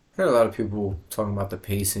 I heard a lot of people talking about the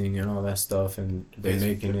pacing and all that stuff, and they're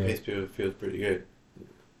making The it. pace feels pretty good.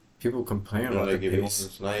 People complain You know, about the like if you want to pace.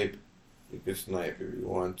 snipe, you can snipe. If you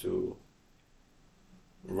want to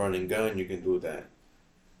run and gun, you can do that.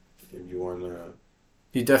 If you want to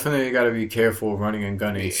You definitely got to be careful running and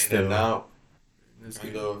gunning be in and still. out In this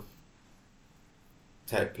kind game. of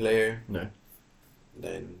type player, No,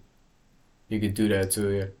 then you could do that too.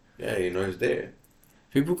 Yeah. yeah, it's there.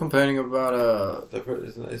 People complaining about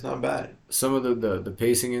It's not bad. some of the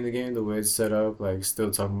pacing in the game, the way it's set up, like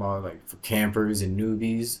still talking about like for campers and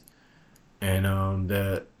newbies, and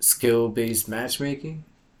the skill based matchmaking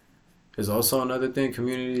is also another thing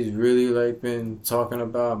communities really like been talking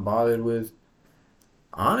about, bothered with.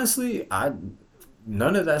 Honestly, I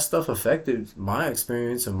none of that stuff affected my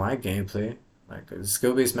experience and my gameplay. Like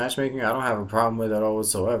skill-based matchmaking, I don't have a problem with at all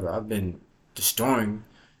whatsoever. I've been destroying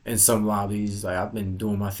in some lobbies. Like I've been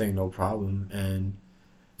doing my thing, no problem. And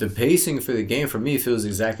the pacing for the game for me feels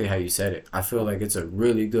exactly how you said it. I feel like it's a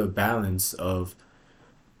really good balance of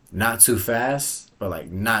not too fast, but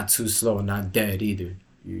like not too slow, not dead either.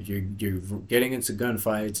 You're getting into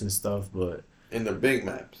gunfights and stuff, but in the big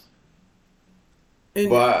maps. in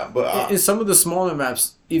But in some of the smaller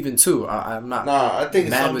maps, even too, I'm not nah, I think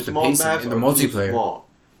mad some with the small pacing maps in the are too multiplayer. small.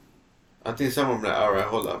 I think some of them are like, all right,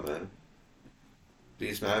 hold up, man.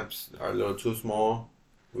 These maps are a little too small.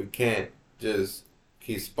 We can't just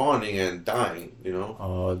keep spawning and dying, you know?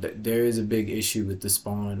 There is a big issue with the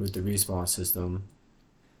respawn system.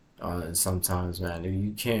 Sometimes, man,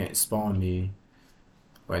 you can't spawn me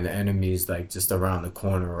when the enemy is like just around the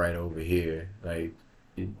corner right over here. Like,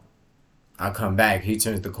 it, I come back, he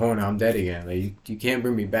turns the corner, I'm dead again. Like, you can't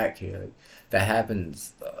bring me back here. Like, that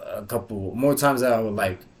happens a couple more times than I would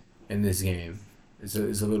like in this game. It's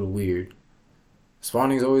a little weird.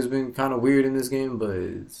 Spawning's always been kind of weird in this game, but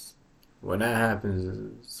when that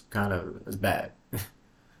happens, it's bad.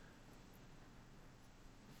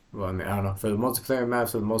 Well, I mean, I don't know. For the multiplayer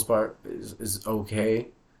maps, for the most part, is okay.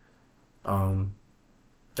 Um,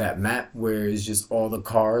 that map where it's just all the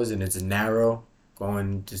cars and it's narrow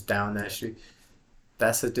going just down that street.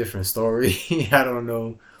 That's a different story. I don't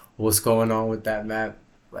know what's going on with that map.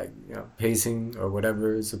 Like, pacing or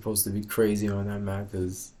whatever is supposed to be crazy on that map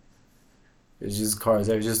because it's just cars.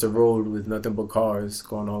 There's just a road with nothing but cars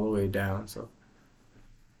going all the way down. So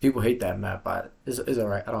people hate that map, but it's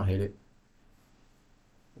alright. I don't hate it.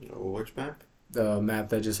 Which map? The map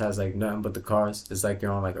that just has like nothing but the cars. It's like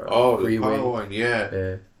you're on like a Oh, the freeway. car one, yeah.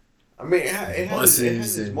 Yeah. I mean, it has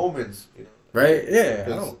Buses its and moments, right? Yeah.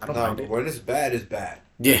 I don't nah, mind but it. when it's bad, it's bad.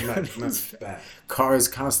 Yeah. Map's bad. Cars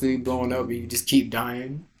constantly blowing up. You just keep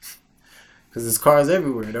dying because there's cars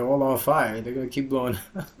everywhere. They're all on fire. They're gonna keep blowing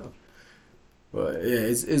up. But yeah,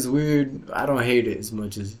 it's weird. I don't hate it as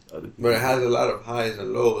much as other But people. it has a lot of highs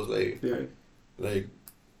and lows. Yeah. Like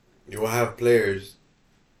you will have players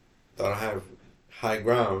that have high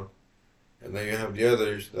ground, and then you have the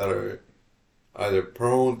others that are either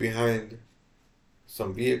prone behind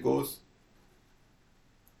some vehicles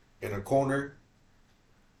in a corner,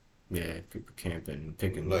 Yeah, people camping,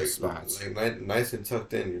 picking like spots. nice and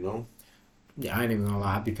tucked in, you know. Yeah, I ain't even gonna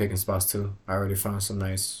lie. I be picking spots too. I already found some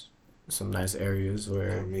nice areas I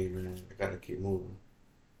where mean, man, I gotta keep moving.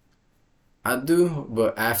 I do,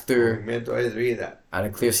 but after Movimiento es vida. I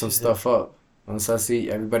done clear some stuff up. Once I see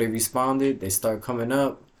everybody responded, they start coming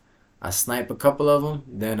up. I snipe a couple of them,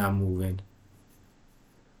 then I move in.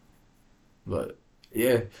 But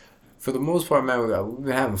yeah, for the most part, man, we've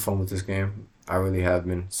been having fun with this game. I really have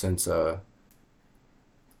been since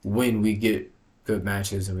when we get good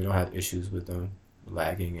matches and we don't have issues with them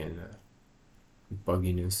lagging and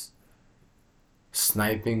bugginess.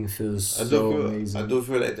 Sniping feels so I amazing. do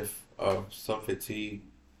feel like some fatigue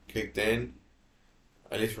kicked in,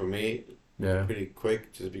 at least for me, Yeah. pretty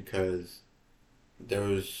quick, just because there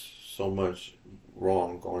was so much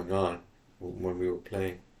wrong going on when we were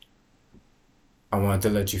playing. I wanted to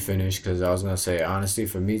let you finish because I was gonna say honestly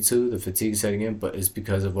for me too the fatigue setting in, but it's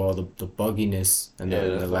because of all the bugginess and Yeah, the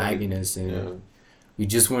that's what lagginess yeah. and we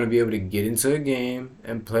just want to be able to get into a game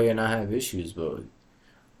and play and not have issues. But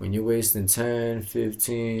when you're wasting 10,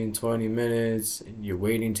 15, 20 minutes and you're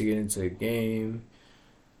waiting to get into a game,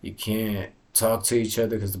 you can't talk to each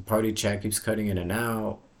other because the party chat keeps cutting in and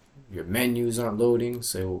out. Your menus aren't loading,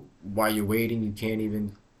 so while you're waiting, you can't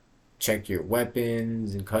even check your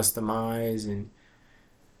weapons and customize and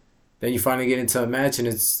then you finally get into a match and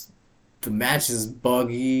the match is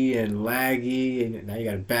buggy and laggy and now you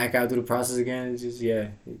gotta back out through the process again. It's just yeah,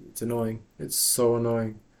 it's annoying. It's so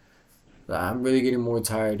annoying. I'm really getting more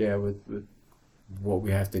tired there with what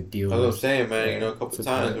we have to deal That's what I'm with. saying, man. You Yeah, know, a couple to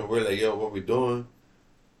times play. when we're like, yo, what we doing?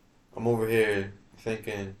 I'm over here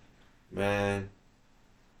thinking, man,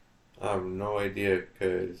 I have no idea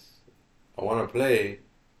because I want to play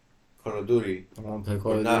Call of Duty, I want to play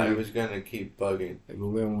Call but of not if Duty, it's going to keep bugging. but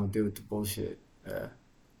we don't want to deal with the bullshit. Yeah.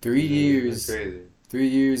 Three It's years, crazy. 3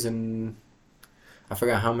 years, and I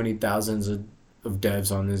forgot how many thousands of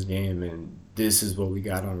devs on this game, and this is what we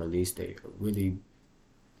got on release date. A really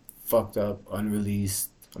fucked up, unreleased,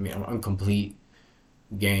 I mean, incomplete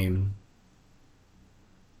game,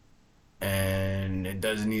 and it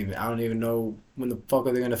doesn't even. I don't even know when the fuck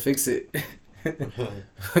are they gonna fix it.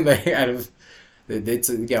 Like, they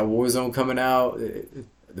got Warzone coming out.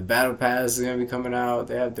 The Battle Pass is gonna be coming out.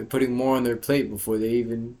 They're putting more on their plate before they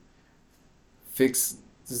even fix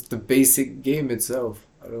just the basic game itself.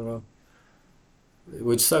 I don't know.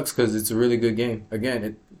 which sucks because it's a really good game.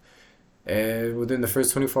 Again, and within the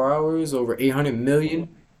first 24 hours, over 800 million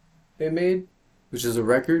they made, which is a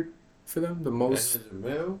record for them. The most 800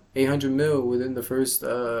 mil? 800 mil within the first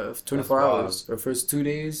That's 24 wild. hours or first 2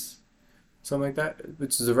 days, something like that,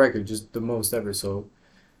 which is a record, just the most ever. So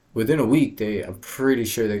within a week, I'm pretty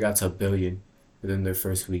sure they got to a billion within their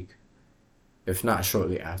first week, if not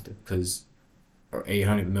shortly after, because or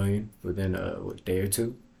 800 million within a day or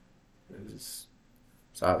two. It's,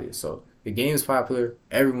 it's obvious. So the game's popular,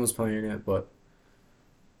 everyone's playing it, but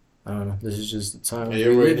I don't know. This is just the time And we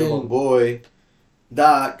you already live know my in. boy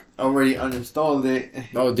Doc already uninstalled it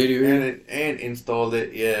Oh, did you really? and installed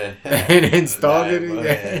it. Yeah. And installed it Bro.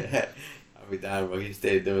 again? I'll be dying, bro. He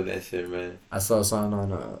stayed doing that shit, man. I saw something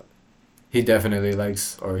on he definitely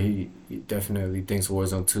likes, or he definitely thinks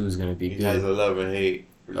Warzone 2 is gonna be He has good. a love and hate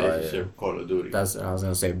Oh yeah, relationship with Call of Duty. that's what I was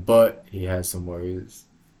gonna say. But he has some worries,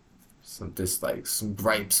 some dislikes, some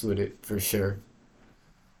gripes with it for sure.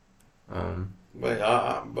 Um,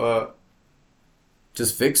 But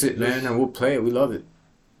just fix it, man, and we'll play it. We love it.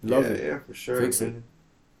 Love yeah, it. yeah, for sure. Fix it.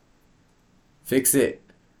 Fix it.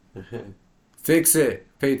 Man. Fix it.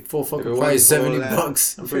 Paid full If it fucking wasn't price, for all 70 that,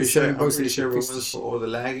 bucks. I'm For pretty sure. 70 I'm bucks for pretty the sure shit. if it Fix the wasn't for shit. all the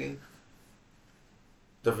lagging,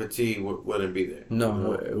 the fatigue wouldn't be there. You No,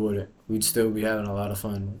 know? it wouldn't. We'd still be having a lot of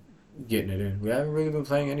fun getting it in. We haven't really been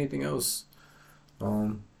playing anything else.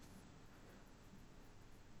 Um,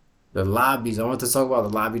 the lobbies. I want to talk about the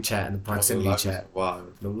lobby chat and the proximity chat. Wow.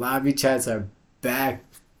 The lobby chats are back.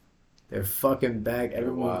 They're fucking back. They're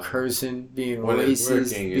Everyone wild. cursing, being When it's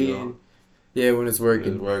racist, working, you being know. yeah. When it's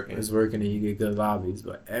working, It's working. it's working, and you get good lobbies.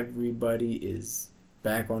 But everybody is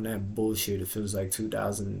back on that bullshit. It feels like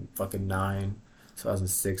 2000 fucking 9,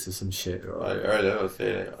 2006 or some shit. Or Like earlier, I would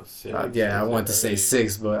say that. yeah, I want to say early.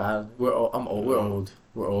 6, but I'm old. We're No. old.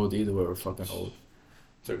 We're old. Either way, we're fucking old.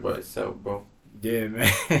 Talk by itself, bro. Yeah,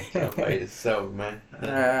 man. Talk by itself, man.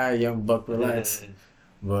 Young buck, relax.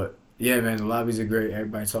 But yeah, man, the lobbies are great.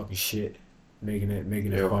 Everybody talking shit, making it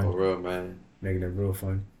Yeah, for fun, real, man. making it real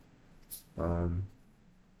fun. Um,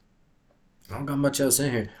 I don't got much else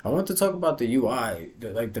in here. I want to talk about the UI,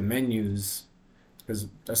 like the menus, because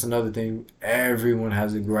that's another thing everyone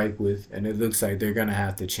has a gripe with, and it looks like they're gonna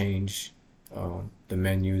have to change the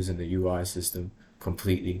menus and the UI system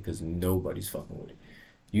completely because nobody's fucking with it.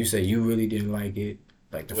 You say you really didn't like it,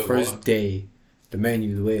 like the With first what? day, the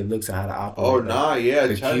menu, the way it looks, and how to Oh operate, like nah, yeah,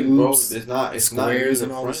 the tell you, bro, cubes, it's not squares, user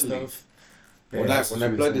and all this friendly. stuff. When Yeah, I that's when what I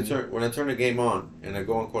you play were the saying. turn when I turn the game on and I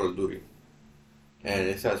go on Call of Duty and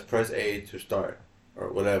it says press A to start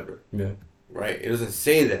or whatever, Yeah. right? It doesn't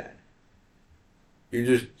say that.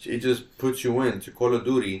 It just puts you in to Call of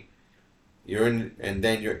Duty. You're in, and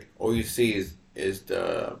then you're all you see is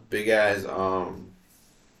the big ass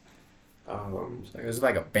It's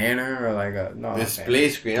like a banner or like a no not display banner.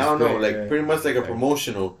 screen. I don't know, Display, like yeah. pretty much like a Like,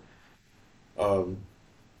 um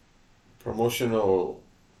promotional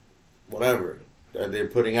whatever that they're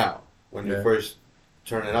putting out when you yeah. first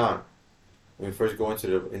turn it on. When you first go into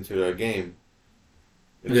the game.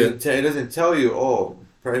 Yeah. It doesn't tell you, oh,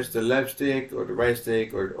 press the left stick or the right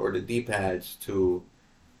stick or the D pads to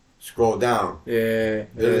scroll down. Yeah.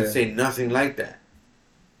 It doesn't Yeah. say nothing like that.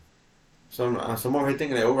 So I'm over here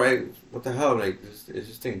thinking like, all right, what the hell? Like, is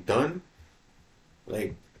this thing done?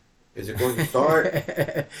 Like, is it going to start?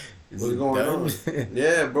 Is What's it going done? on?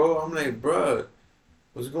 Yeah, bro. I'm like, bruh,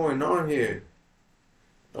 what's going on here?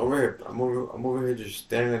 I'm over here just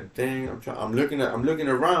staring at the thing. I'm looking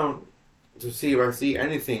around to see if I see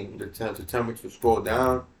anything to tell me to scroll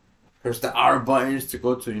down. Press the R buttons to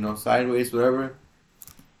go to sideways, whatever.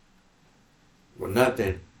 But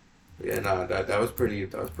nothing. Yeah, no, that was pretty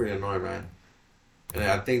annoying, man. And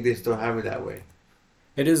I think they still have it that way.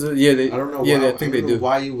 It is. Yeah. I don't know. Yeah. Why, I think they don't know do.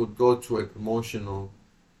 why you would go to a promotional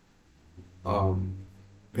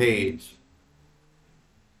page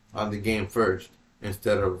on the game first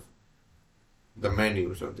instead of the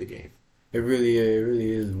menus of the game. It really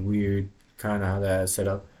is weird, kind of how that's set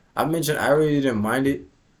up. I mentioned I really didn't mind it.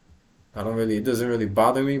 It doesn't really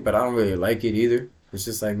bother me, but I don't really like it either. It's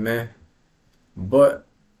just like meh. But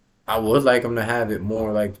I would like them to have it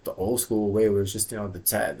more like the old school way, where it's just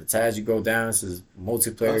the tabs you go down. It says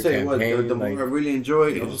I'll multiplayer tell you what, campaign. the Like, more I really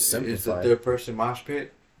enjoy is the simplify. third person mosh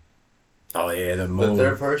pit. Oh yeah, the The mode,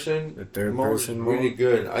 third person the third mode is person really mode.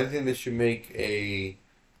 good. I think they should make a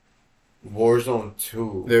Warzone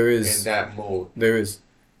 2 There in is, that mode. there is.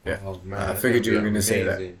 Yeah, Oh man, I that's figured you gonna were be gonna say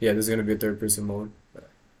that. amazing. Yeah, there's gonna be a third person mode.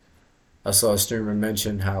 I saw a streamer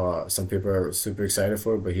mention how some people are super excited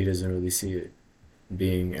for it, but he doesn't really see it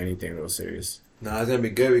being anything real serious. No, it's gonna be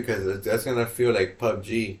good because that's gonna feel like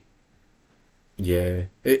PUBG. Yeah,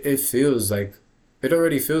 it feels like It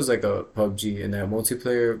already feels like a PUBG in that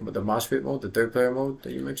multiplayer, the Mosh Pit mode, the third player mode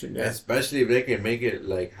that you mentioned. Yeah, Especially if they can make it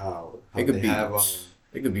like it how could they be. have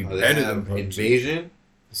It could be how they better than have PUBG. Invasion.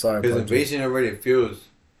 Sorry, Because PUBG. Invasion already feels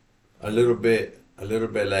a little bit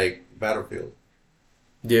like Battlefield.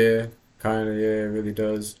 Yeah, kind of. Yeah, it really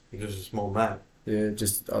does. Just a small map. Yeah,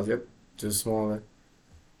 yep, just smaller.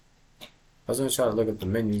 I was gonna try to look up the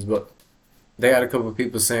menus, but they got a couple of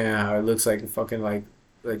people saying how it looks like fucking like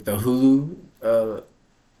the Hulu,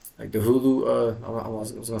 like the Hulu. I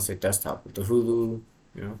was gonna say desktop, but the Hulu,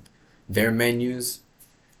 you know, their menus.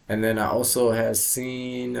 And then I also had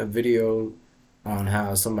seen a video on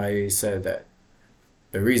how somebody said that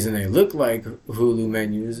the reason they look like Hulu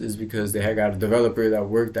menus is because they had got a developer that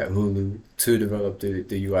worked at Hulu to develop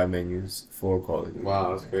the UI menus for Call of Duty.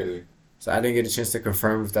 Wow, that's crazy. So I didn't get a chance to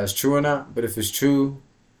confirm if that's true or not, but if it's true,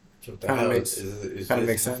 So what the kind of hell makes is kind of this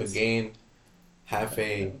makes half sense. a game, half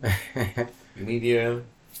a media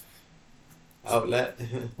outlet?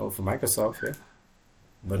 Well, for Microsoft, yeah.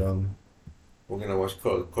 But We're gonna watch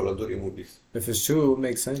Call of Duty movies, if it's true, it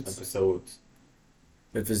makes sense. episodes.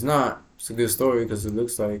 If it's not, it's a good story because it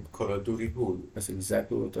looks like Call of Duty Hulu. that's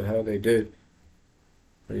exactly what the hell they did.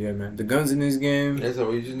 But yeah, man, the guns in this game. That's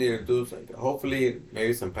what we just need to do. Is like, hopefully,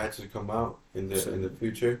 maybe some patches come out in the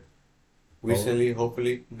future. Recently,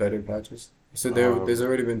 hopefully. Better patches. So there's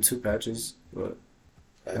already been 2 patches, but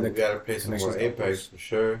And we gotta play some more connections Apex for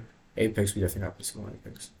sure. Apex we definitely got to play some more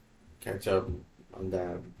Apex. Catch up on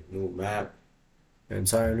that new map. The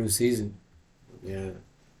entire new season. Yeah,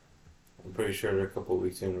 I'm pretty sure they're a couple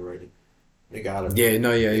weeks in already. They got it. Yeah,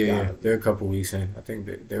 no, They yeah. got it. They're a couple weeks in. I think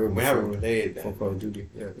they were We haven't before played for that. Call of Duty.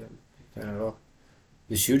 Yeah, not at all.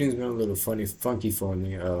 The shooting's been a little funky for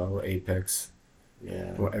me. With Apex.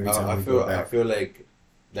 Yeah, Well, every time I we feel go back. like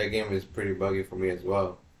that game is pretty buggy for me as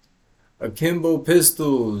well. Akimbo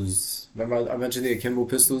pistols. Remember I mentioned the Akimbo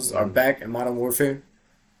pistols are back in Modern Warfare.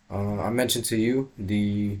 I mentioned to you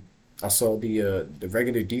I saw the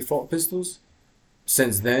regular default pistols.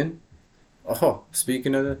 Since then,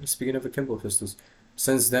 speaking of Akimbo pistols,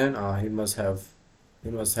 since then he must have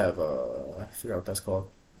I forgot what that's called.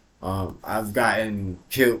 I've gotten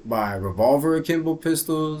killed by revolver Akimbo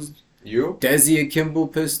pistols, You Desi Akimbo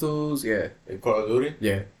pistols. Yeah, in Call of Duty?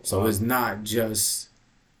 yeah. So Wow. it's not just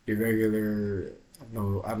your regular. I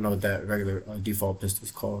don't know what that regular default pistol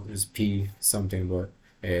is called. It's P something, but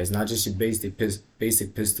yeah, it's not just your basic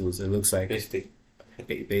pistols. It looks like Bistic. It's a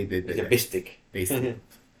basic. bistic.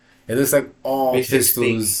 It looks like all Basic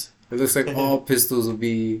pistols. It looks like all pistols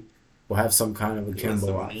will have some kind of You want akimbo.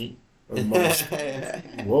 some meat? Or most-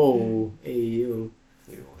 Whoa, hey yo,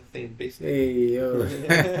 You want thing bistic? hey yo.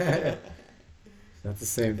 Not the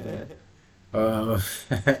same thing. Uh,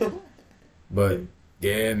 but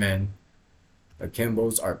yeah, man,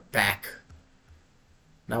 akimbos are back.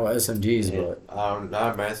 Not with SMGs,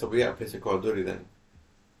 Nah, man. So we gotta play some Call of Duty then.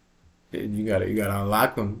 but you gotta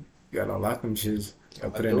unlock them. You gotta unlock them shits.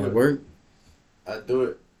 Gotta put in do that it. work. I do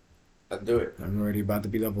it. I do it. I'm already about to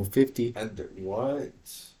be level 50. What?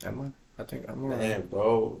 Am I? I think I'm around. Man,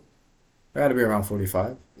 bro, I gotta be around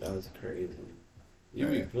 45. that was crazy. You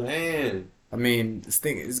be Yeah. playing. I mean, this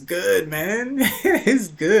thing is good, man. It's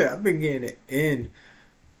good. I've been getting it in.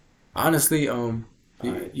 Honestly, Alright.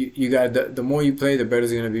 you got the more you play, the better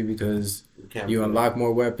it's gonna be because You can't you play. unlock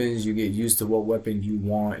more weapons. You get used to what weapon you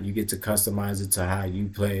want, and you get to customize it to how you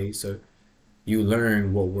play. So you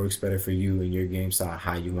learn what works better for you and your game style,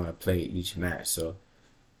 how you want to play each match. So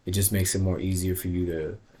it just makes it more easier for you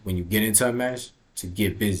to when you get into a match to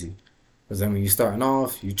get busy. Because then when you're starting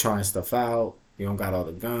off, you trying stuff out. You don't got all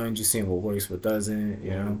the guns. You seeing what works, what doesn't. You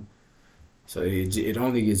know. So it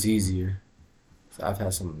only gets easier. So I've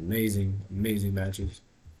had some amazing matches.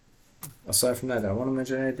 Aside from that, I want to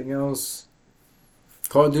mention anything else.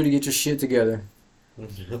 Call of Duty, get your shit together.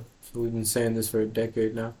 So we've been saying this for a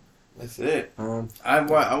decade now. That's it. I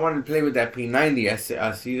wanted to play with that P90.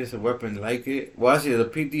 I see there's a weapon like it. Well, actually, the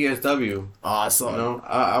PTSW. I saw. You know,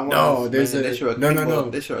 I want. No, there's man, a- they should no.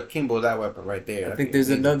 They should akimbo that weapon right there. I think there's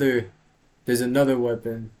another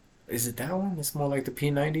weapon. Is it that one? It's more like the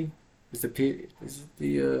P90. Is it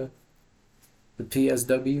the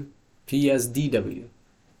PSW? PSDW.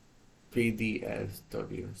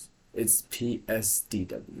 PDSW. It's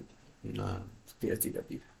PSDW. Nah, It's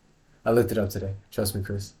PSDW. I looked it up today. Trust me,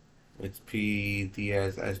 Chris. it's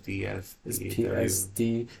PDSSDS. It's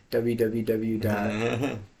PSDWWW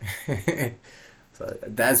dot. So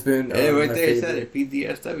that's been Hey, right my there, it said favorite.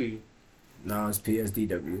 it. PDSW. No, it's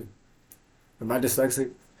PSDW. Am I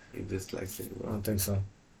dyslexic? He dyslexic, I bro. don't think so.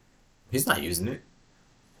 He's not using it.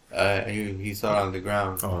 He saw it on the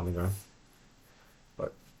ground. Oh, on the ground.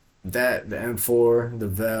 But That the M4, the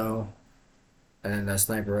Vel, and then that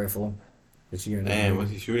sniper rifle that you get. Man,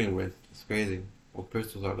 what's he shooting with? It's crazy. What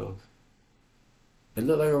pistols are those? It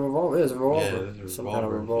looked like a revolver. It's a Yeah, revolver. those are Some kind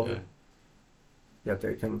of revolvers. revolver. Yeah,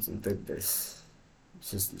 they comes in this.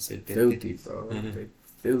 It's just it's They- filthy, bro. Mhm. They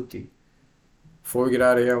filthy. Before we get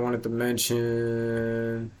out of here, I wanted to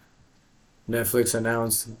mention Netflix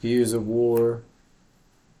announced Gears of War.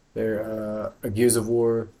 They're a Gears of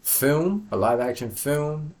War film, a live action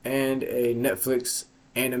film, and a Netflix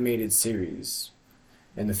animated series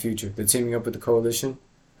in the future. They're teaming up with the Coalition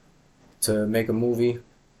to make a movie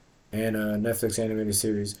and a Netflix animated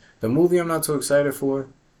series. The movie I'm not too excited for.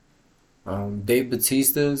 Dave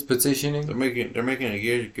Bautista's petitioning. They're making a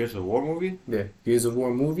Gears of War movie. Yeah, Gears of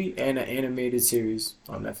War movie and an animated series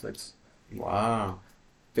on Netflix. Wow.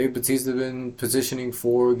 Dave Bautista been petitioning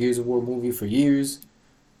for Gears of War movie for years.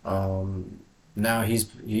 Now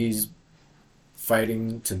he's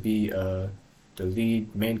fighting to be the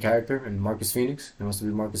lead main character in Marcus Phoenix. He wants to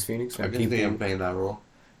be Marcus Phoenix. I And can see him playing that role.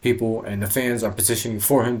 people and the fans are petitioning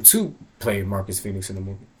for him to play Marcus Phoenix in the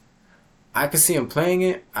movie. I can see him playing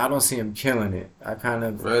it. I don't see him killing it. I kind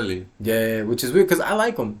of Really? yeah, which is weird because I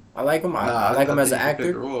like him. I like him. I like him as an think he could play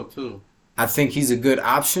the actor. role too. I think he's a good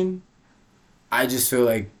option. I just feel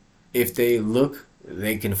like if they look,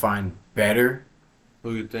 they can find better.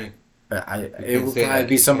 Who you think? It will probably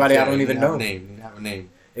be somebody I don't even know. Name. You have a name.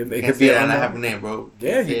 It Can't could say be that and I unknown. have a name, bro.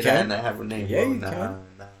 Yeah, Can't you say can. that and I have a name, Yeah, bro. you Nah, can.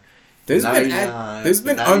 nah. There's Now been you- there's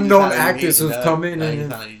been now you unknown just sound like actors you who've hating, come in now you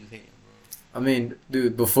and sound like you just hating, I mean,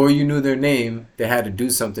 dude, before you knew their name, they had to do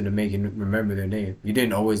something to make you remember their name. You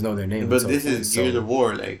didn't always know their name. bro. But until this is so- Gears of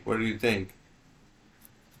War. Like, what do you think?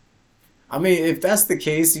 I mean, if that's the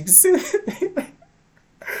case, you can say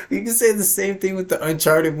you can say the same thing with the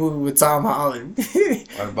Uncharted movie with Tom Holland.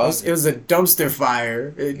 What about It was a dumpster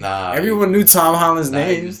fire. Nah, Everyone knew Tom Holland's Nah, you're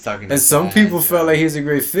name, just talking and to some fans, people yo. felt like he was a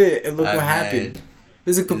great fit. And look Nah, what man. happened. It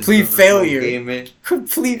was a This complete is a smoke failure. game, man.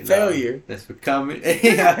 Complete Nah, failure. That's for coming.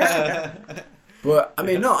 But I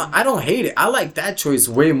mean, no, I don't hate it. I like that choice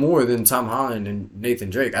way more than Tom Holland and Nathan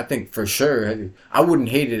Drake. I think for sure, I wouldn't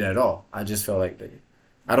hate it at all. I just felt like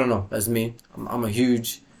I don't know. That's me. I'm a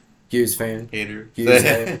huge Gears fan. Hater. Gears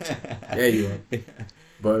head. Yeah, you are.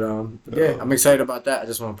 But yeah, I'm excited about that. I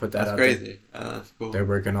just want to put that That's out crazy. That's cool. there. They're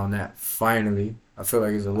working on that finally. I feel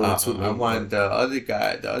like it's a little too late. I want the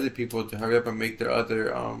other people to hurry up and make their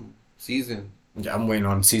other season. Yeah, I'm waiting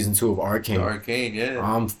on season 2 of Arcane. The Arcane, yeah.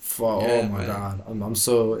 Oh Yeah, my man. god, I'm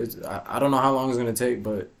so I don't know how long it's gonna take,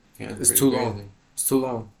 but Yeah, it's pretty too crazy. long. It's too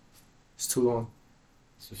long. It's too long.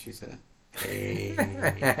 That's what she said. Hey.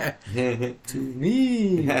 To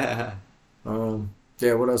me. Yeah.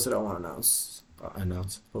 Yeah. What else did I want to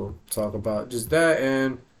announce? We'll talk about just that,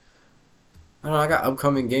 and I don't know. I got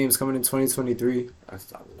upcoming games coming in 2023,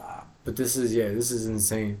 That's a lot. but this is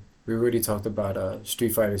insane. We already talked about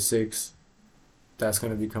Street Fighter 6. That's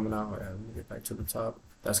gonna be coming out. Let me get back to the top.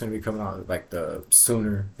 That's gonna be coming out like the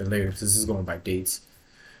sooner than later because this is going by dates.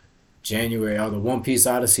 January. The One Piece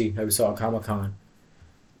Odyssey that we saw at Comic-Con.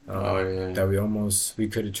 Oh yeah. That we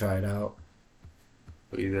could have tried out.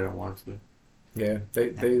 But you didn't want to. Yeah, they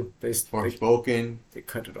Forspoken. they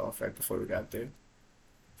cut it off right before we got there.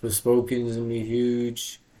 Forspoken is gonna be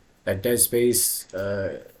huge. That Dead Space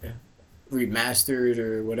remastered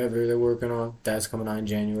or whatever they're working on, that's coming out in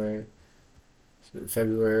January. So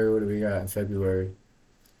February, what do we got in February?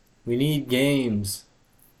 We need games.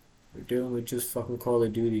 We're dealing with just fucking Call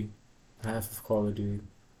of Duty. Half of Call of Duty.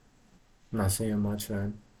 I'm not saying much,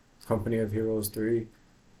 man. Company of Heroes 3.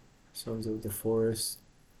 Sons of the Forest.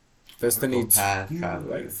 Destiny Octopath 2,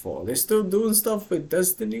 Traveler. like fall. They're still doing stuff with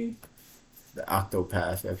Destiny. The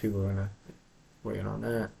Octopath, yeah, people are gonna waiting on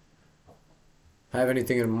that. Have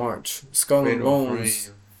anything in March? Skull and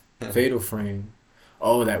Bones, Frame. Fatal Frame.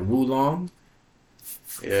 Oh, that Wulong.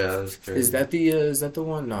 Yeah, that's crazy. Is that the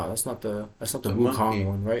one? No, that's not the The Wukong monkey.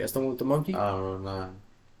 one, right? That's the one with the monkey. I don't know.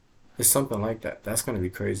 It's something like that. That's gonna be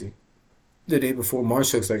crazy. The day before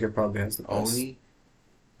March looks like it probably has the best. Oni.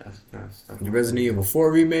 That's The Resident Evil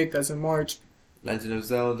 4 remake. That's in March. Legend of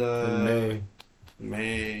Zelda. In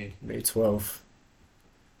May. May 12th.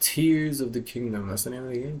 Tears of the Kingdom. That's the name of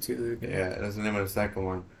the game. Tears of the Kingdom. Yeah, that's the name of the second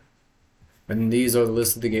one. And these are the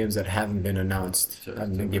list of the games that haven't been announced, Sure,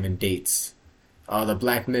 haven't been sure. given dates. The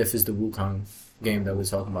Black Myth is the Wukong game that we're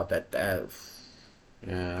talking about. That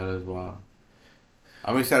Yeah, that is wild.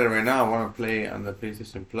 I'm excited right now. I want to play on the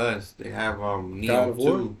PlayStation Plus. They have God Neo of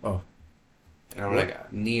War. 2. Oh, And I'm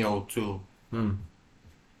like, Neo 2. hmm.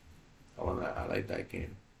 I like that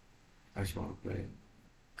game. I actually want to play it.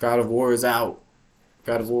 God of War is out.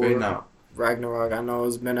 God of Been War out. Ragnarok. I know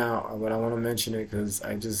it's been out, but I want to mention it because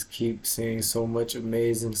I just keep seeing so much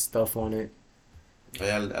amazing stuff on it.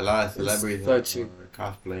 Yeah, a lot of It's celebrities such are a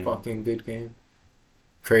cosplaying. fucking good game.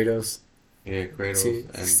 Kratos. Yeah, Kratos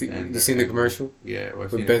You seen the commercial yeah, well,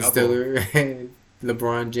 I've with seen a Ben couple. Stiller and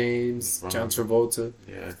LeBron James, John LeBron. Travolta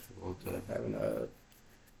Yeah, Travolta. having a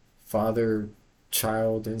father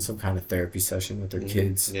child in some kind of therapy session with their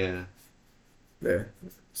kids. Yeah, Yeah,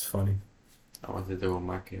 it's funny. I want to do with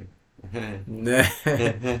my kid.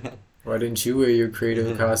 Why didn't you wear your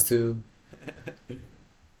Kratos costume? Yeah,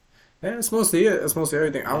 that's mostly it. That's mostly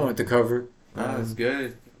everything I wanted to cover Nah, that's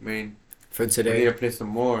good. I mean, for we need today. to play some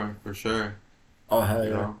more for sure. Oh hell You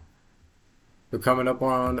yeah! know, We're coming up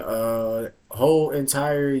on a whole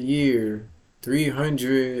entire year,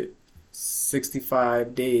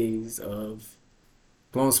 365 days of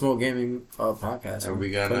Blowing Smoke Gaming podcast. and we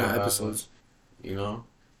Putting out gotta, episodes. you know,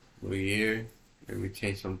 new year, maybe we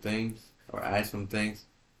change some things or add some things.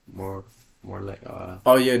 More like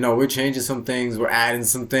Oh yeah, no, we're changing some things. We're adding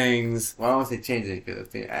some things. well, I don't want to say changing because I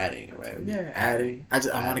think adding, right? Yeah, adding. I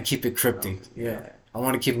want to keep it cryptic. Yeah, Yeah. I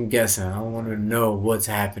want to keep them guessing. I don't want to know what's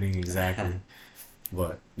happening exactly.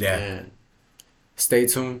 But yeah, Yeah. stay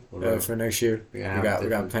tuned Well, for next year. We We got got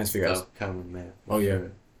different plans for you guys. stuff coming, man. Oh, yeah.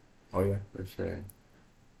 Oh yeah. For sure.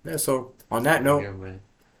 Yeah. So on that note, Yeah, man.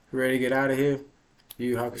 you ready to get out of here? Yu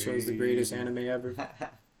Yu Hakusho is the greatest anime ever.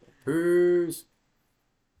 Peace.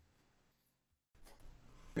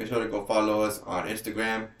 Make sure to go follow us on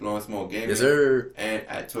Instagram, Blowing Smoke Gaming. Yes sir. And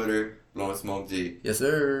at Twitter, Blowing Smoke G. Yes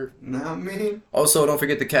sir. Nah, man. Also, don't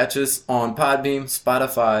forget to catch us on Podbeam,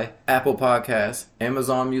 Spotify, Apple Podcasts,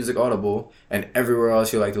 Amazon Music Audible, and everywhere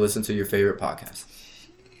else you like to listen to your favorite podcasts.